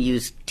 I'm just going to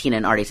use Tina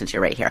and Artie since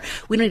you're right here.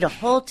 We don't need a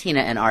whole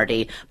Tina and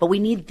Artie, but we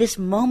need this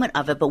moment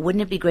of it. But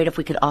wouldn't it be great if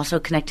we could also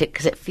connect it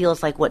because it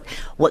feels like what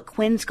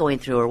Quinn's going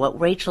through or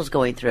what Rachel's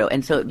going through.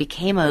 And so it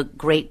became a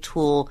great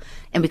tool,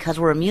 and because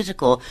we're a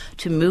musical,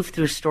 to move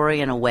through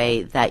story in a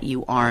way that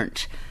you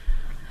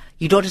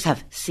don't just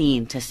have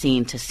scene to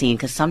scene to scene,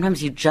 because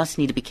sometimes you just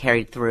need to be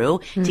carried through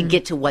to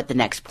get to what the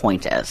next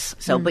point is.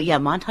 So, but yeah,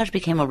 montage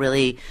became a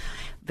really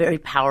very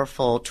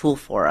powerful tool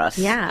for us.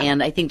 Yeah.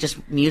 And I think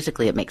just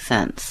musically it makes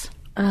sense.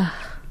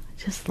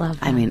 Just love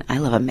that. I mean, I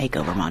love a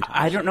makeover montage.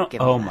 I don't know.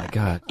 Oh, my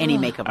God. Any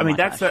makeover montage. I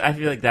mean, I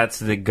feel like that's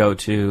the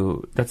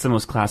go-to. That's the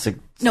most classic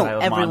No, style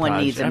of everyone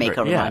montage needs a ever.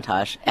 makeover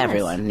montage.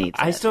 Everyone needs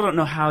it. I still don't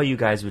know how you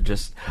guys would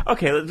just...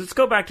 Okay, let's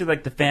go back to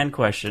the fan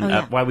question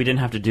of why we didn't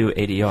have to do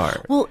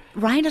ADR. Well,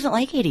 Ryan doesn't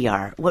like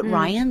ADR. What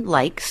Ryan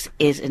likes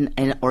is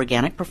an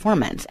organic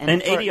performance.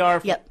 And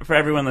ADR, for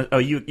everyone... Oh,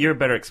 you're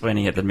better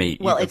explaining it than me.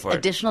 Well, it's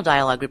additional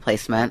dialogue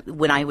replacement.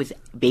 When I was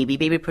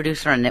baby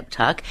producer on Nip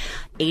Tuck,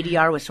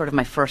 ADR was sort of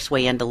my first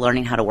way into learning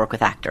how to work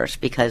with actors,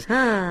 because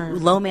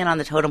low man on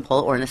the totem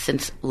pole, or in a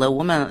sense, low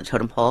woman on the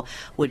totem pole,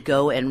 would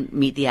go and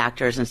meet the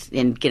actors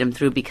and get them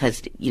through,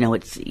 because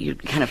you're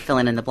kind of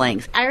filling in the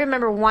blanks. I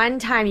remember one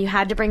time you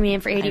had to bring me in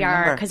for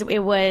ADR because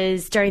it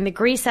was during the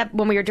Grease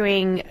when we were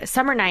doing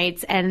summer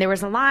nights, and there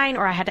was a line,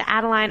 or I had to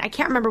add a line. I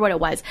can't remember what it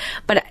was,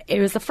 but it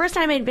was the first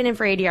time I'd been in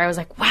for ADR. I was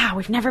like, wow,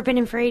 we've never been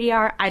in for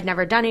ADR. I'd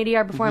never done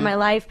ADR before in my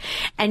life.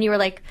 And you were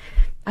like,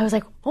 I was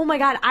like, oh my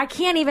God, I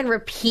can't even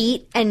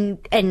repeat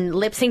and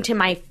lip sync to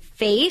my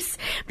face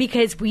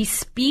because we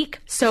speak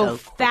so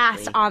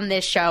fast on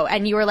this show.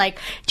 And you were like,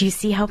 do you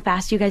see how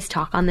fast you guys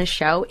talk on this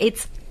show?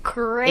 It's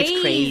crazy.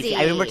 It's crazy.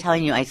 I remember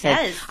telling you, I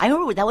said, I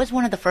remember that was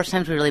one of the first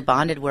times we really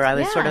bonded, where I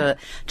was sort of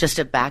just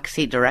a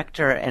backseat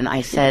director, and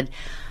I said,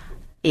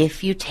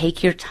 if you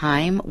take your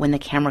time when the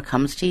camera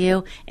comes to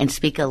you and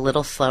speak a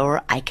little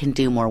slower, I can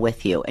do more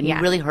with you. And you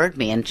really heard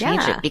me and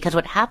changed it. Because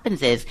what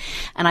happens is,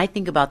 and I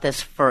think about this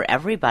for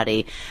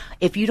everybody,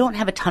 if you don't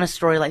have a ton of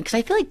storyline, because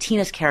I feel like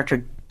Tina's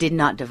character did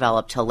not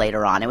develop till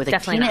later on. It was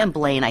like Tina and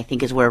Blaine, I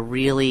think, is where it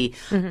really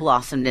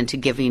blossomed into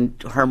giving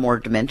her more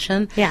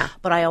dimension. Yeah.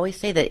 But I always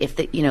say that if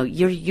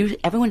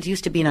everyone's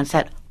used to being on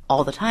set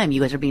all the time.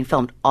 You guys are being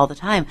filmed all the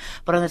time.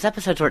 But on those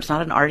episodes where it's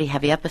not an Artie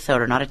heavy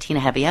episode or not a Tina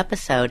heavy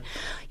episode,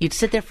 you'd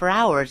sit there for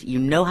hours. You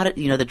know how to,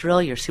 the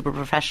drill. You're super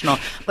professional.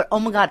 But oh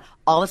my God,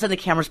 all of a sudden the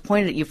camera's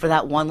pointed at you for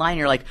that one line.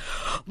 You're like,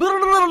 blah,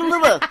 blah, blah,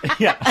 blah, blah.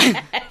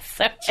 Yeah.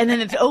 And then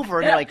it's over,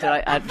 and you're like,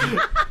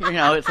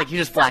 it's like you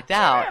just blacked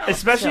out.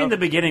 Especially in the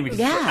beginning, because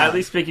at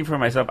least speaking for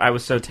myself, I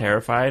was so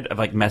terrified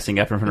of messing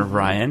up in front of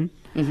Ryan.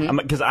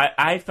 Because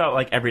I felt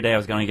like every day I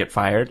was going to get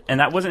fired, and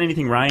that wasn't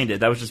anything Ryan did.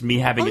 That was just me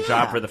having a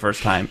job for the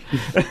first time.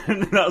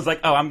 And I was like,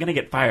 oh, I'm going to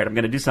get fired. I'm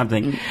going to do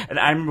something. And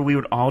I remember we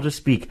would all just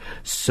speak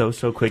so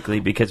quickly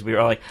because we were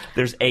all like,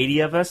 there's 80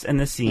 of us in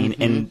the scene,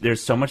 and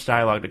there's so much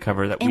dialogue to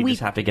cover that we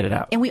just have to get it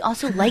out. And we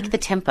also like the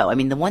tempo. I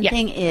mean, the one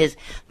thing is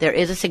there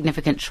is a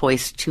significant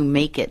choice to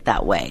make it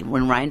that way.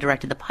 When Ryan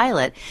directed the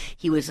pilot,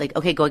 he was like,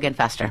 okay, go again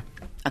faster.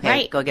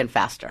 Okay, go again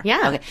faster.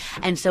 Yeah. Okay.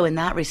 And so in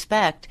that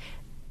respect,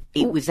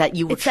 it was that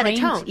you were trained.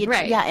 Set a tone,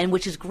 right. Yeah, and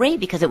which is great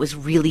because it was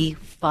really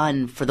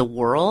fun for the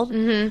world.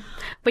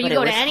 But you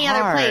go to any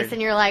other place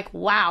and you're like,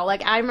 wow.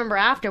 Like, I remember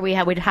after we'd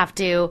have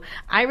to,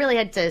 I really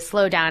had to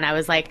slow down. I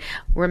was like,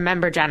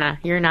 remember, Jenna,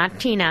 you're not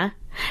Tina.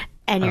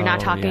 And you're not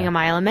talking a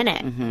mile a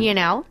minute, you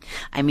know?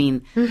 I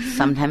mean,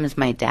 sometimes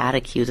my dad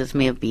accuses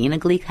me of being a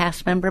Glee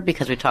cast member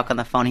because we talk on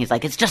the phone. He's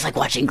like, it's just like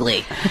watching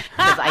Glee.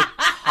 Because I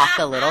talk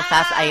a little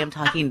fast. I am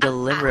talking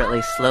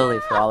deliberately slowly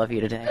for all of you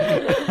today.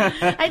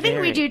 I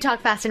think we do talk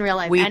fast in real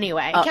life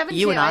anyway. Kevin,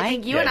 you too. and I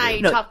think you and I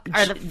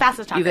are the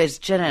fastest talkers. You guys,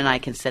 Jenna and I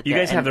can sit there. You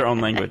guys have their own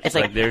language. It's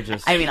like they're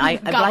just... I mean,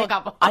 Gobble,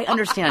 gobble. I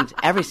understand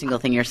every single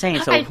thing you're saying,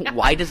 so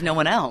why does no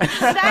one else?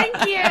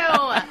 Thank you.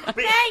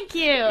 Thank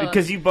you.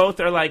 Because you both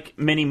are like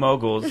mini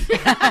moguls.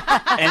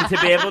 And to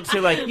be able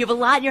to like... You have a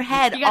lot in your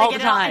head all the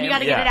time. You got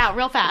to get it out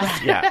real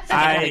fast. Yeah,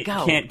 I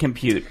can't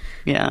compute.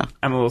 Yeah.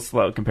 I'm a little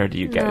slow compared to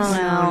you guys.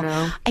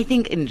 No. I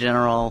think in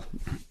general...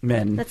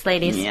 Men. That's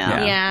ladies.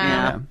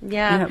 Yeah.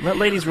 Let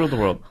ladies rule the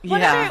world.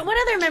 What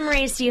other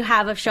memories do you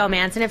have of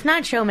Showmance? And if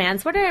not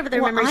Showmance, what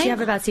other memories do you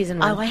have about season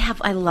 1?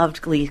 I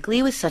loved Glee.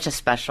 Glee was such a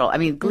special... I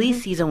mean, Glee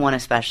season 1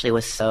 especially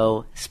was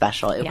so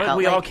special. But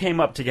we all came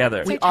up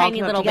together. We all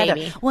tiny little together.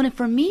 baby. Well, and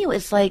for me, it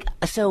was like...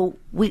 So,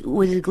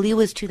 Glee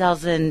was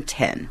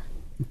 2010.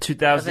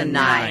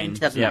 2009.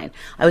 Yep.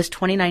 I was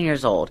 29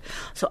 years old.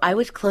 So I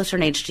was closer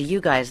in age to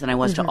you guys than I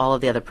was to all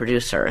of the other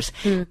producers.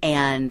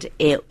 And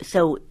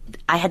so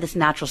I had this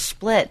natural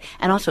split.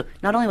 And also,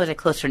 not only was I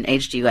closer in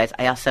age to you guys,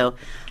 I also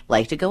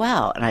liked to go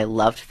out. And I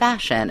loved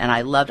fashion. And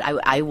I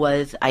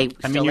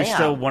mean, you're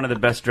still one of the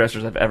best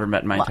dressers I've ever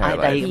met in my entire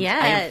life. I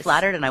am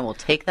flattered, and I will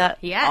take that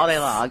all day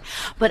long.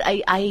 But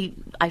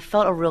I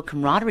felt a real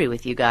camaraderie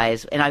with you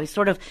guys. And I was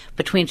sort of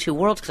between two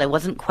worlds because I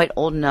wasn't quite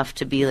old enough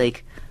to be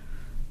like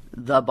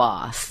the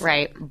boss,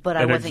 right? But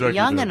I wasn't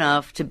young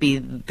enough to be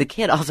the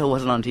kid. Also,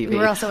 wasn't on TV. We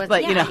were also,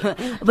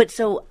 but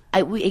so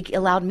it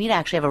allowed me to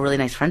actually have a really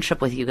nice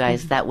friendship with you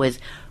guys. That was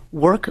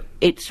work.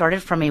 It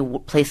started from a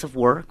place of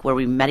work where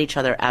we met each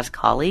other as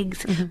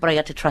colleagues, but I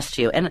got to trust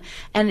you, and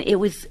it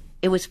was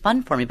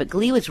fun for me. But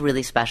Glee was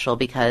really special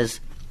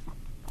because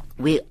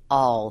we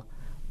all,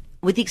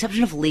 with the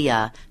exception of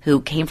Leah,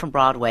 who came from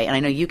Broadway, and I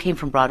know you came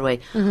from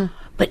Broadway,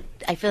 but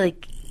I feel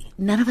like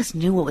none of us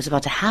knew what was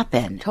about to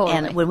happen. Totally.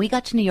 And when we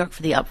got to New York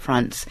for the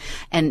upfronts,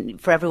 and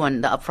for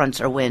everyone, the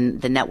upfronts are when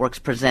the networks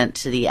present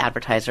to the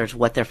advertisers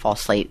what their fall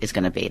slate is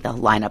going to be, the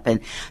lineup, and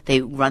they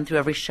run through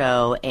every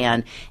show.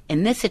 And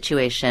in this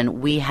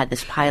situation, we had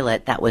this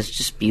pilot that was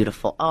just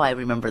beautiful. Oh, I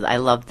remember. I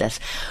loved this.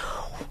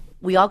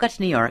 We all got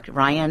to New York.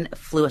 Ryan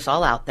flew us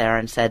all out there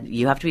and said,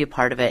 you have to be a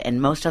part of it.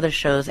 And most other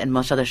shows and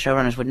most other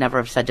showrunners would never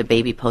have said to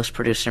baby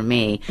post-producer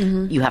me,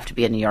 you have to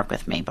be in New York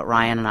with me. But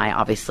Ryan and I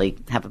obviously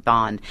have a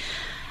bond.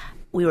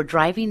 We were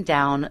driving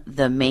down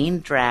the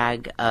main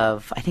drag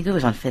of, I think it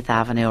was on Fifth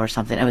Avenue or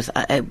something. It was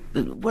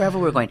wherever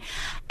we were going.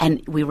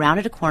 And we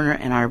rounded a corner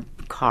in our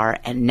car,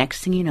 and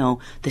next thing you know,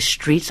 the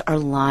streets are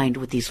lined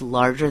with these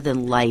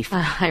larger-than-life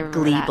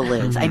Glee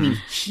balloons. I mean,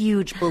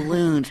 huge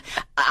balloons.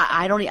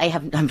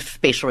 I'm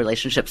spatial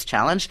relationships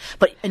challenged,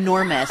 but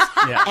enormous.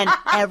 And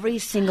every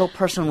single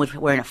person was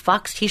wearing a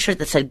Fox T-shirt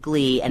that said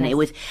Glee, and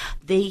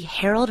they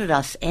heralded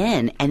us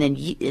in, and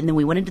then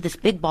we went into this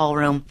big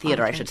ballroom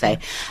theater, I should say,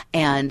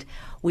 and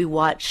we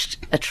watched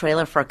a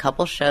trailer for a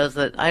couple shows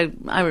that I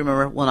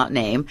remember, will not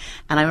name,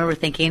 and I remember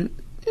thinking,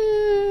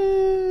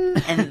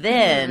 and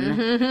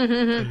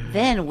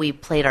then we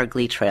played our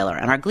Glee trailer,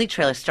 and our Glee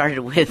trailer started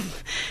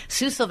with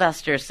Sue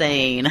Sylvester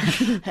saying,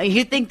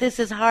 you think this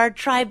is hard?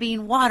 Try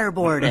being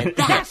waterboarded.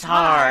 That's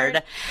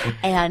hard.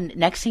 And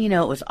next thing you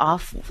know, it was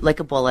off like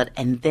a bullet,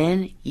 and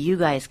then you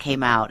guys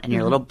came out in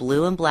your little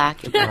blue and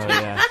black.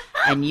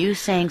 And you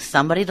sang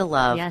Somebody to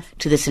Love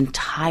to this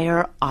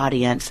entire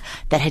audience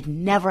that had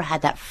never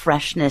had that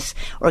freshness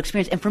or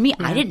experience. And for me,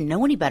 I didn't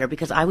know any better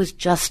because I was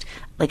just,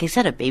 like I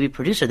said, a baby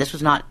producer. This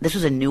was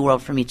a new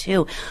world for me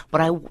too. But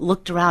I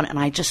looked around and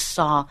I just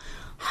saw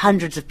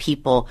hundreds of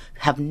people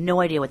have no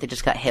idea what they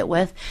just got hit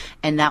with,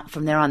 and that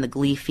from there on the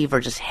Glee fever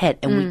just hit,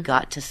 and we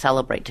got to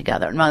celebrate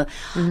together.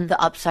 And the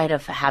upside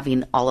of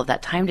having all of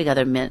that time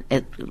together meant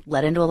it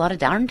led into a lot of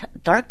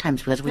dark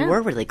times because we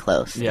were really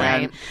close,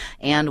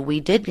 and we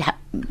did.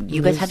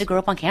 You guys had to grow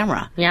up on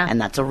camera, and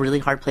that's a really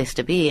hard place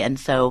to be. And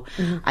so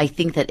I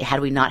think that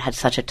had we not had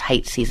such a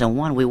tight season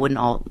 1, we wouldn't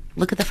all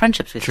look at the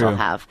friendships we still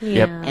have.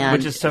 And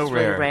which is so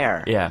rare. Really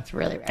rare. It's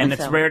really rare. And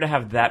it's rare to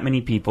have that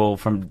many people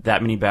from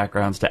that many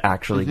backgrounds to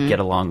actually naturally get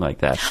along like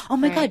that. Oh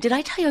my God, did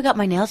I tell you I got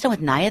my nails done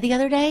with Naya the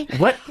other day?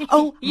 What?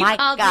 Oh my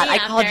called God, me I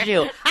called after.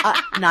 you.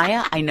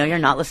 Naya, I know you're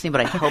not listening,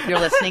 but I hope you're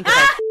listening because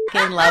I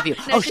fucking love you.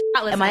 No, she's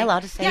not am I listening. allowed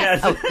to say Yes.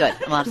 it? Oh, good.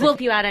 I'm allowed to say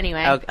We'll you out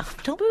anyway. Okay. Oh,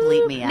 don't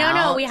bleep me out.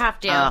 No, we have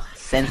to.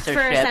 Censorship.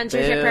 For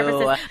censorship boo.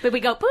 purposes. But we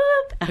go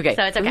boop. Okay.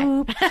 So it's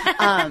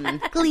okay.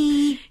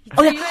 Glee.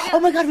 Oh yeah. Oh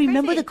my God.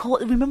 Remember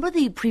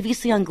the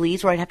previously on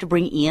Glees where I'd have to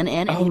bring Ian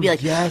in and he'd be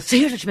like, yes. "So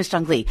here's what you missed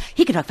on Glee.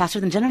 He can talk faster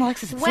than Jen and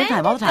Alexis at the When same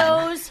time all the time."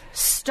 did those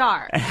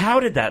start? And how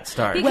did that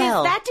start? Because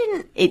Well, that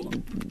didn't...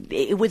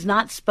 It was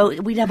not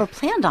we never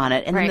planned on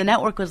it, and then Right. the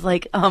network was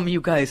like,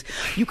 you guys,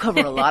 you cover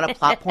a lot of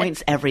plot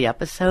points every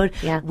episode.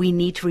 Yeah. We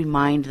need to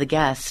remind the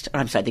guest. We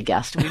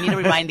need to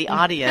remind the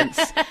audience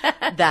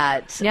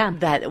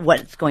that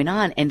what's going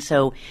on, and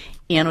so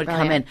Ian would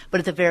come in, but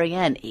at the very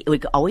end, he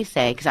would always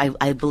say, because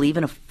I believe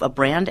in a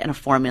brand and a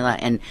formula,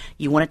 and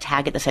you want to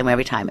tag it the same way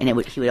every time. And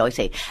he would always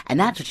say, and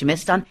that's what you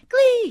missed on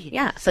Glee.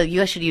 Yeah. So you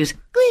guys should use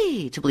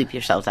Glee to bleep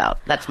yourselves out.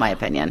 That's my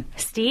opinion.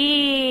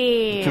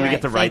 Steve. Can we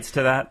get the rights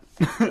to that?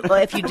 Well,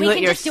 if you do We it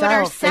can just do it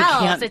yourself, they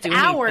ourselves. can't It's do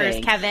ours,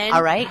 anything. Kevin.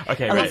 All right?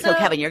 Okay, right. So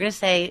Kevin, you're going to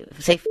say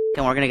f***,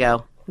 and we're going to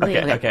go.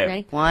 Okay.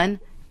 Ready? 1,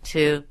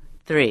 2,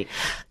 3.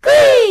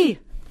 Glee!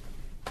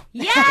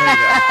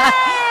 Yeah!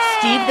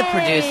 Steve, the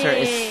producer,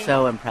 is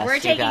so impressed. We're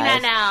you taking guys.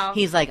 that now.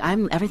 He's like,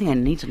 I'm everything I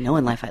need to know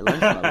in life. I learned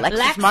from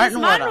Alexis Alexis Martin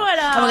Wood. Martin Wood.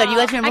 Oh my God, you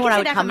guys remember I when can I say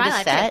would that come for into my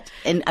life, set,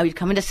 and I would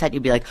come into set,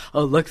 you'd be like,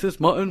 Alexis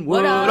Martin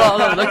Wood,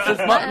 up? Alexis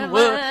Martin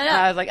Wood. And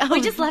I was like, oh,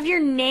 We just love your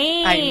I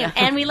name, know.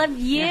 and we love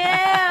you.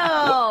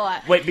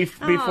 Wait,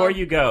 before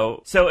you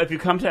go, so if you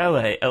come to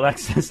LA,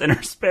 Alexis, in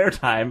her spare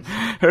time,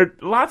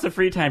 lots of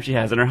free time she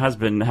has, and her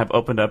husband have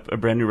opened up a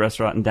brand new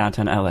restaurant in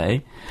downtown LA.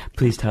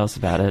 Please tell us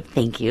about it.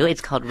 Thank you.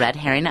 It's called Red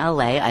Herring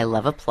LA. I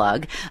love a plug.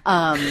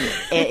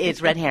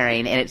 It's Red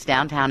Herring, and it's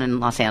downtown in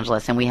Los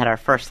Angeles. And we had our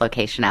first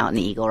location out in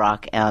the Eagle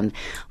Rock, and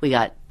we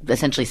got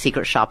essentially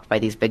secret shopped by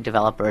these big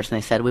developers, and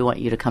they said, we want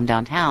you to come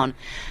downtown.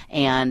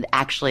 And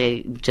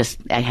actually,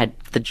 I had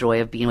the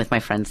joy of being with my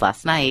friends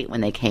last night when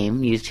they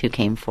came, who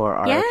came for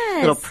our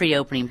Yes. little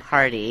pre-opening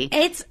party.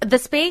 The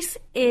space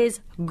is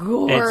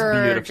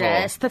gorgeous.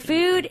 beautiful. The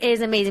food is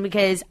amazing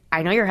because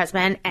I know your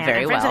husband and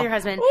Very I'm friends well. with your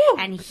husband,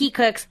 and he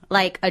cooks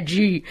like a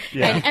G.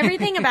 Yeah. And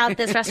everything about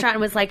this restaurant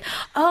was like,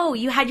 oh,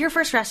 you had your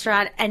first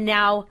restaurant, and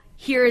now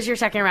here is your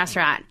second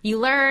restaurant. You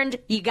learned,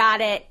 you got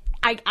it.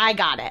 I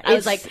got it. I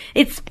was like,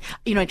 it's...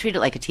 I treat it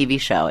like a TV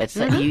show. It's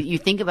like you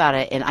think about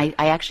it, and I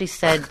actually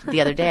said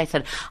the other day, I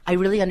said, I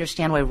really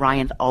understand why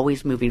Ryan's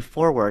always moving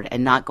forward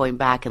and not going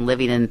back and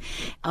living in,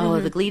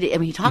 the Glee. I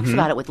mean, he talks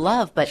about it with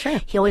love, but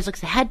he always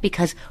looks ahead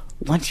because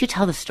once you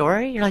tell the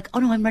story, you're like, oh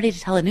no, I'm ready to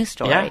tell a new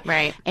story. Yeah.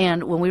 Right.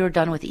 And when we were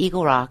done with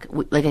Eagle Rock,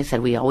 like I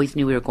said, we always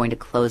knew we were going to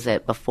close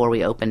it before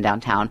we opened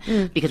downtown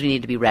because we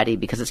needed to be ready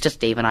because it's just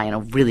Dave and I and a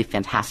really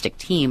fantastic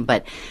team,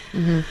 but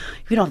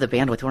we don't have the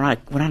bandwidth. We're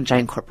not a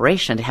giant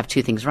corporation to have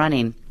two things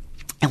running.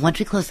 And once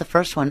we closed the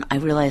first one, I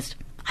realized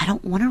I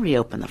don't want to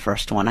reopen the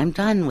first one. I'm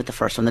done with the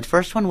first one. The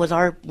first one was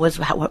how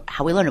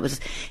we learned. It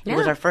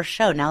was our first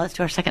show. Now let's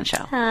do our second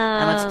show.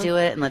 And let's do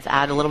it and let's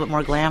add a little bit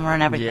more glamour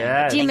and everything.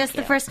 Yeah. Do you miss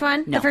the first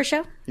one? No. The first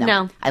show?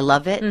 No. I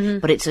love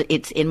it, but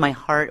it's in my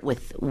heart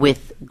with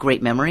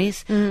great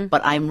memories.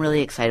 But I'm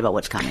really excited about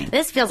what's coming.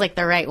 This feels like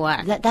the right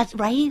one. That's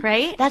right.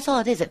 Right? That's all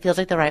it is. It feels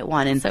like the right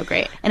one. And So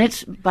great. And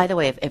it's, by the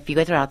way, if you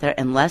guys are out there,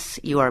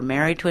 unless you are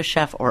married to a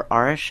chef or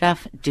are a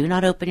chef, do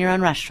not open your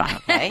own restaurant.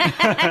 Okay?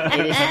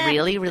 It is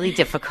really, really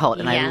difficult,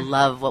 and Yeah. I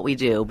love what we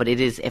do. But it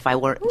is. If I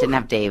didn't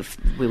have Dave,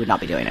 we would not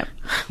be doing it.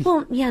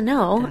 Well, yeah,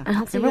 no. I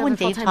don't think Remember you when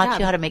have a Dave full-time taught job.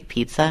 you how to make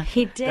pizza?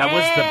 He did. That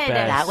was the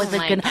best. That was Oh a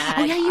my good. God.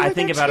 Oh yeah, you were I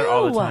think there about it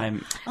all the too.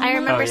 time. I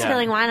remember Oh, yeah.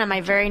 spilling wine on my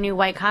very new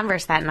white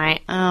Converse that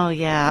night. Oh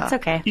yeah, It's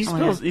okay. You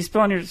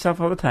spill on yourself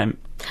all the time.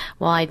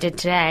 Well, I did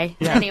today.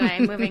 Anyway,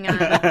 moving on.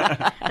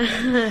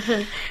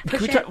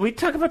 Can we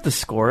talk about the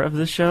score of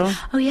the show?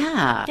 Oh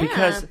yeah.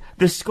 Because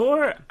the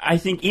score, I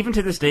think, even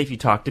to this day, if you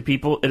talk to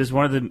people, it is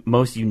one of the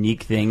most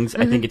unique things.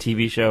 I think a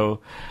TV show,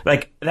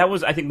 like that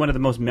was, I think, one of the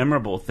most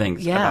memorable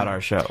things about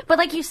our show. But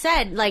like you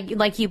said,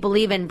 like you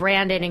believe in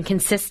branded and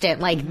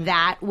consistent. Like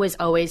that was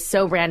always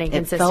so branded and It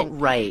consistent.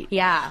 felt right.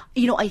 Yeah.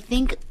 I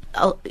think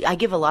I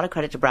give a lot of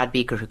credit to Brad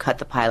Beaker who cut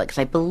the pilot because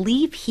I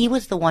believe he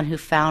was the one who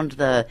found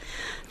the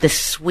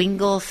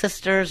Swingle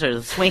sisters or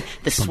the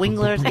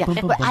Swinglers.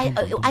 Yeah. But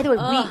either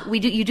way,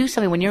 you do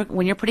something when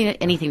you're putting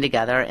anything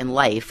together in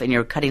life and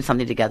you're cutting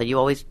something together. You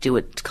always do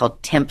it. It's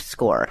called temp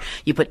score.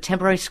 You put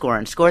temporary score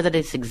and score that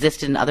has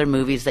existed in other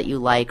movies that you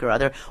like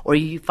or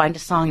you find a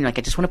song and you're like,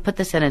 I just want to put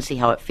this in and see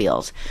how it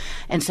feels.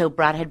 And so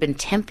Brad had been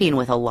temping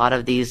with a lot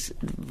of these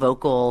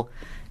vocal.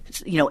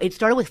 It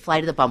started with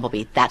Flight of the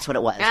Bumblebee. That's what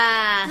it was.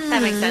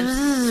 That makes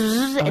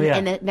sense.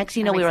 And the next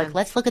thing you know, we were like,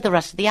 let's look at the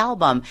rest of the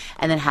album.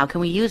 And then how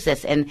can we use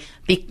this? And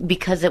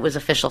because it was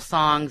official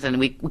songs and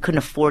we couldn't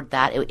afford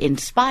that, it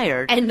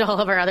inspired. And all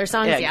of our other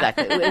songs, Yeah, yeah.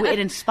 exactly. It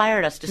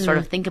inspired us to sort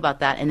of think about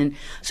that. And then,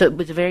 so it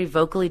was very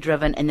vocally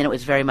driven. And then it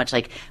was very much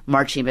like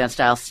marching band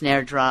style,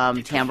 snare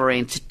drum,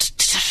 tambourine.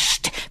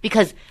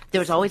 Because There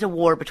was always a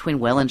war between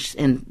Will and Sue.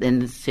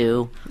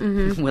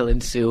 Mm-hmm. Will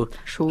and Sue.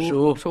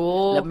 Sue.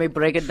 Let me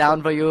break it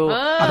down for you.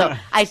 Although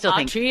I still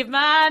think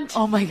achievement.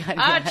 Oh my God!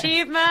 Yes.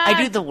 Achievement.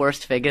 I do the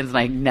worst Figgins, and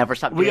I never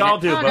stop doing We all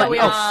it. do, Oh, but no, we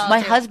all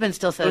My do. husband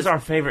still says those are our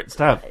favorite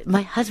stuff.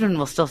 My husband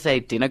will still say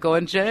Tina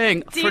Cohen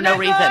Chang for Tina no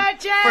reason. Cohen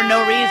Chang! For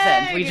no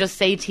reason, we just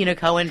say Tina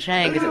Cohen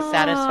Chang because it's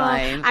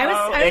satisfying. I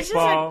was just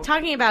Iqbal.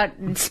 talking about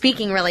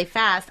speaking really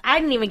fast. I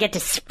didn't even get to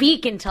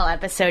speak until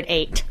episode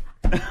 8.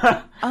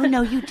 Oh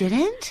no, you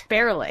didn't?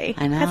 Barely.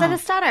 I know. Because I had a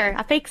stutter,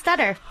 a fake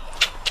stutter.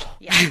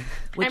 Yeah.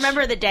 I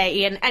remember the day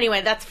Ian.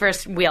 Anyway, that's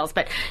first wheels,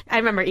 but I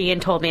remember Ian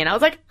told me, and I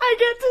was like, I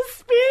get to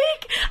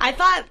speak. I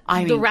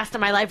thought the rest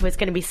of my life was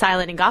going to be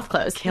silent in golf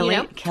clothes. Killing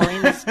you know?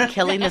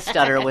 killing the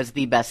stutter was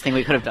the best thing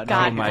we could have done.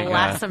 God Oh my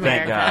bless God.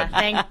 America.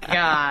 Thank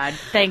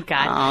Thank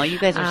God. Oh, you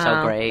guys are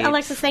so great.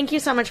 Alexis, thank you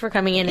so much for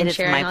coming in and is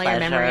sharing my all your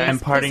pleasure. memories.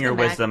 And parting Please your come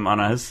back. wisdom on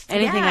us.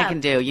 Anything Yeah. I can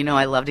do. You know,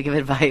 I love to give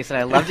advice, and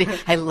I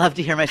love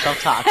to hear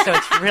myself talk. So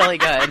it's really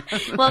good.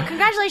 Well,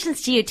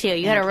 congratulations to you, too.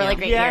 You had a really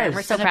great year. Yes.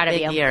 We're so It's been proud a of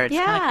big you. year. It's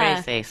kind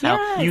of crazy.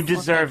 So You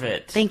deserve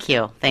it. thank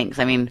you. Thanks.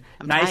 I mean,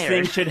 I'm Nice tired.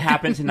 things should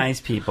happen to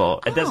nice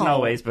people. It doesn't Oh.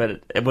 always,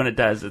 but when it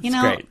does, it's You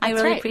know, great. I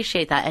really right.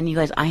 appreciate that. And you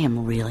guys, I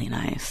am really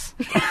nice.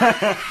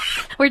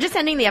 We're just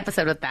ending the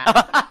episode with that.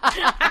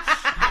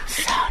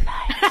 So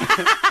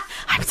nice.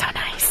 I'm so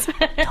nice.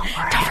 Don't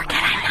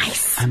forget I'm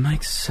nice. I'm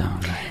like so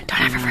nice.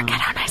 Don't ever forget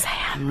how nice I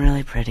am. I'm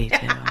really pretty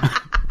too.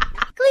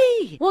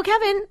 Glee. Well,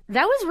 Kevin,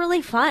 that was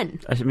really fun.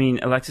 I mean,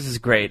 Alexis is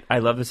great. I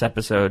love this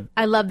episode,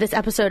 I love this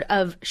episode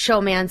of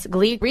Showmance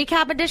Glee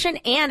Recap Edition,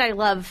 and I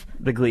love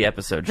the Glee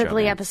episode. the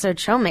Glee Showmance. episode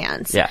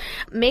Showmance. Yeah.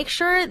 Make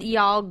sure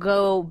y'all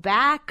go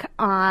back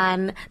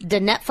on the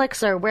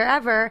Netflix or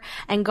wherever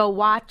and go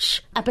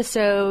watch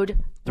episode,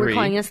 we're 3.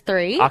 calling this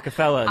 3.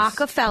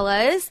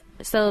 Acapellas.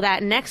 So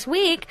that next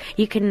week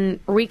you can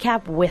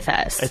recap with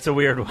us. It's a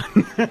weird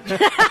one.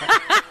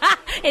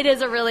 It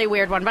is a really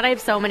weird one, but I have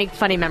so many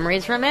funny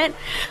memories from it.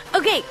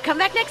 Okay, come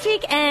back next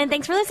week, and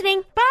thanks for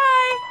listening.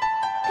 Bye!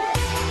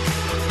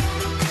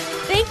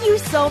 Thank you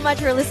so much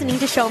for listening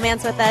to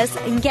Showmance with us,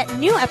 and get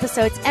new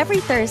episodes every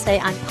Thursday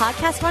on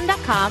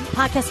PodcastOne.com,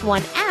 Podcast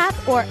One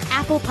app, or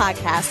Apple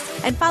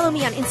Podcasts. And follow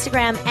me on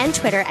Instagram and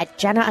Twitter at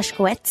Jenna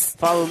Ushkowitz.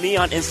 Follow me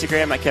on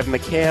Instagram at Kevin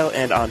McHale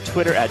and on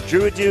Twitter at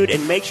Druidude.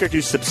 And make sure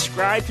to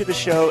subscribe to the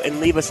show and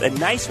leave us a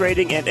nice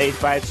rating and a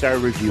 5-star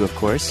review, of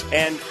course.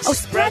 And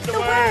Spread the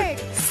word.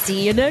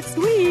 See you next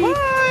week.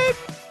 Bye.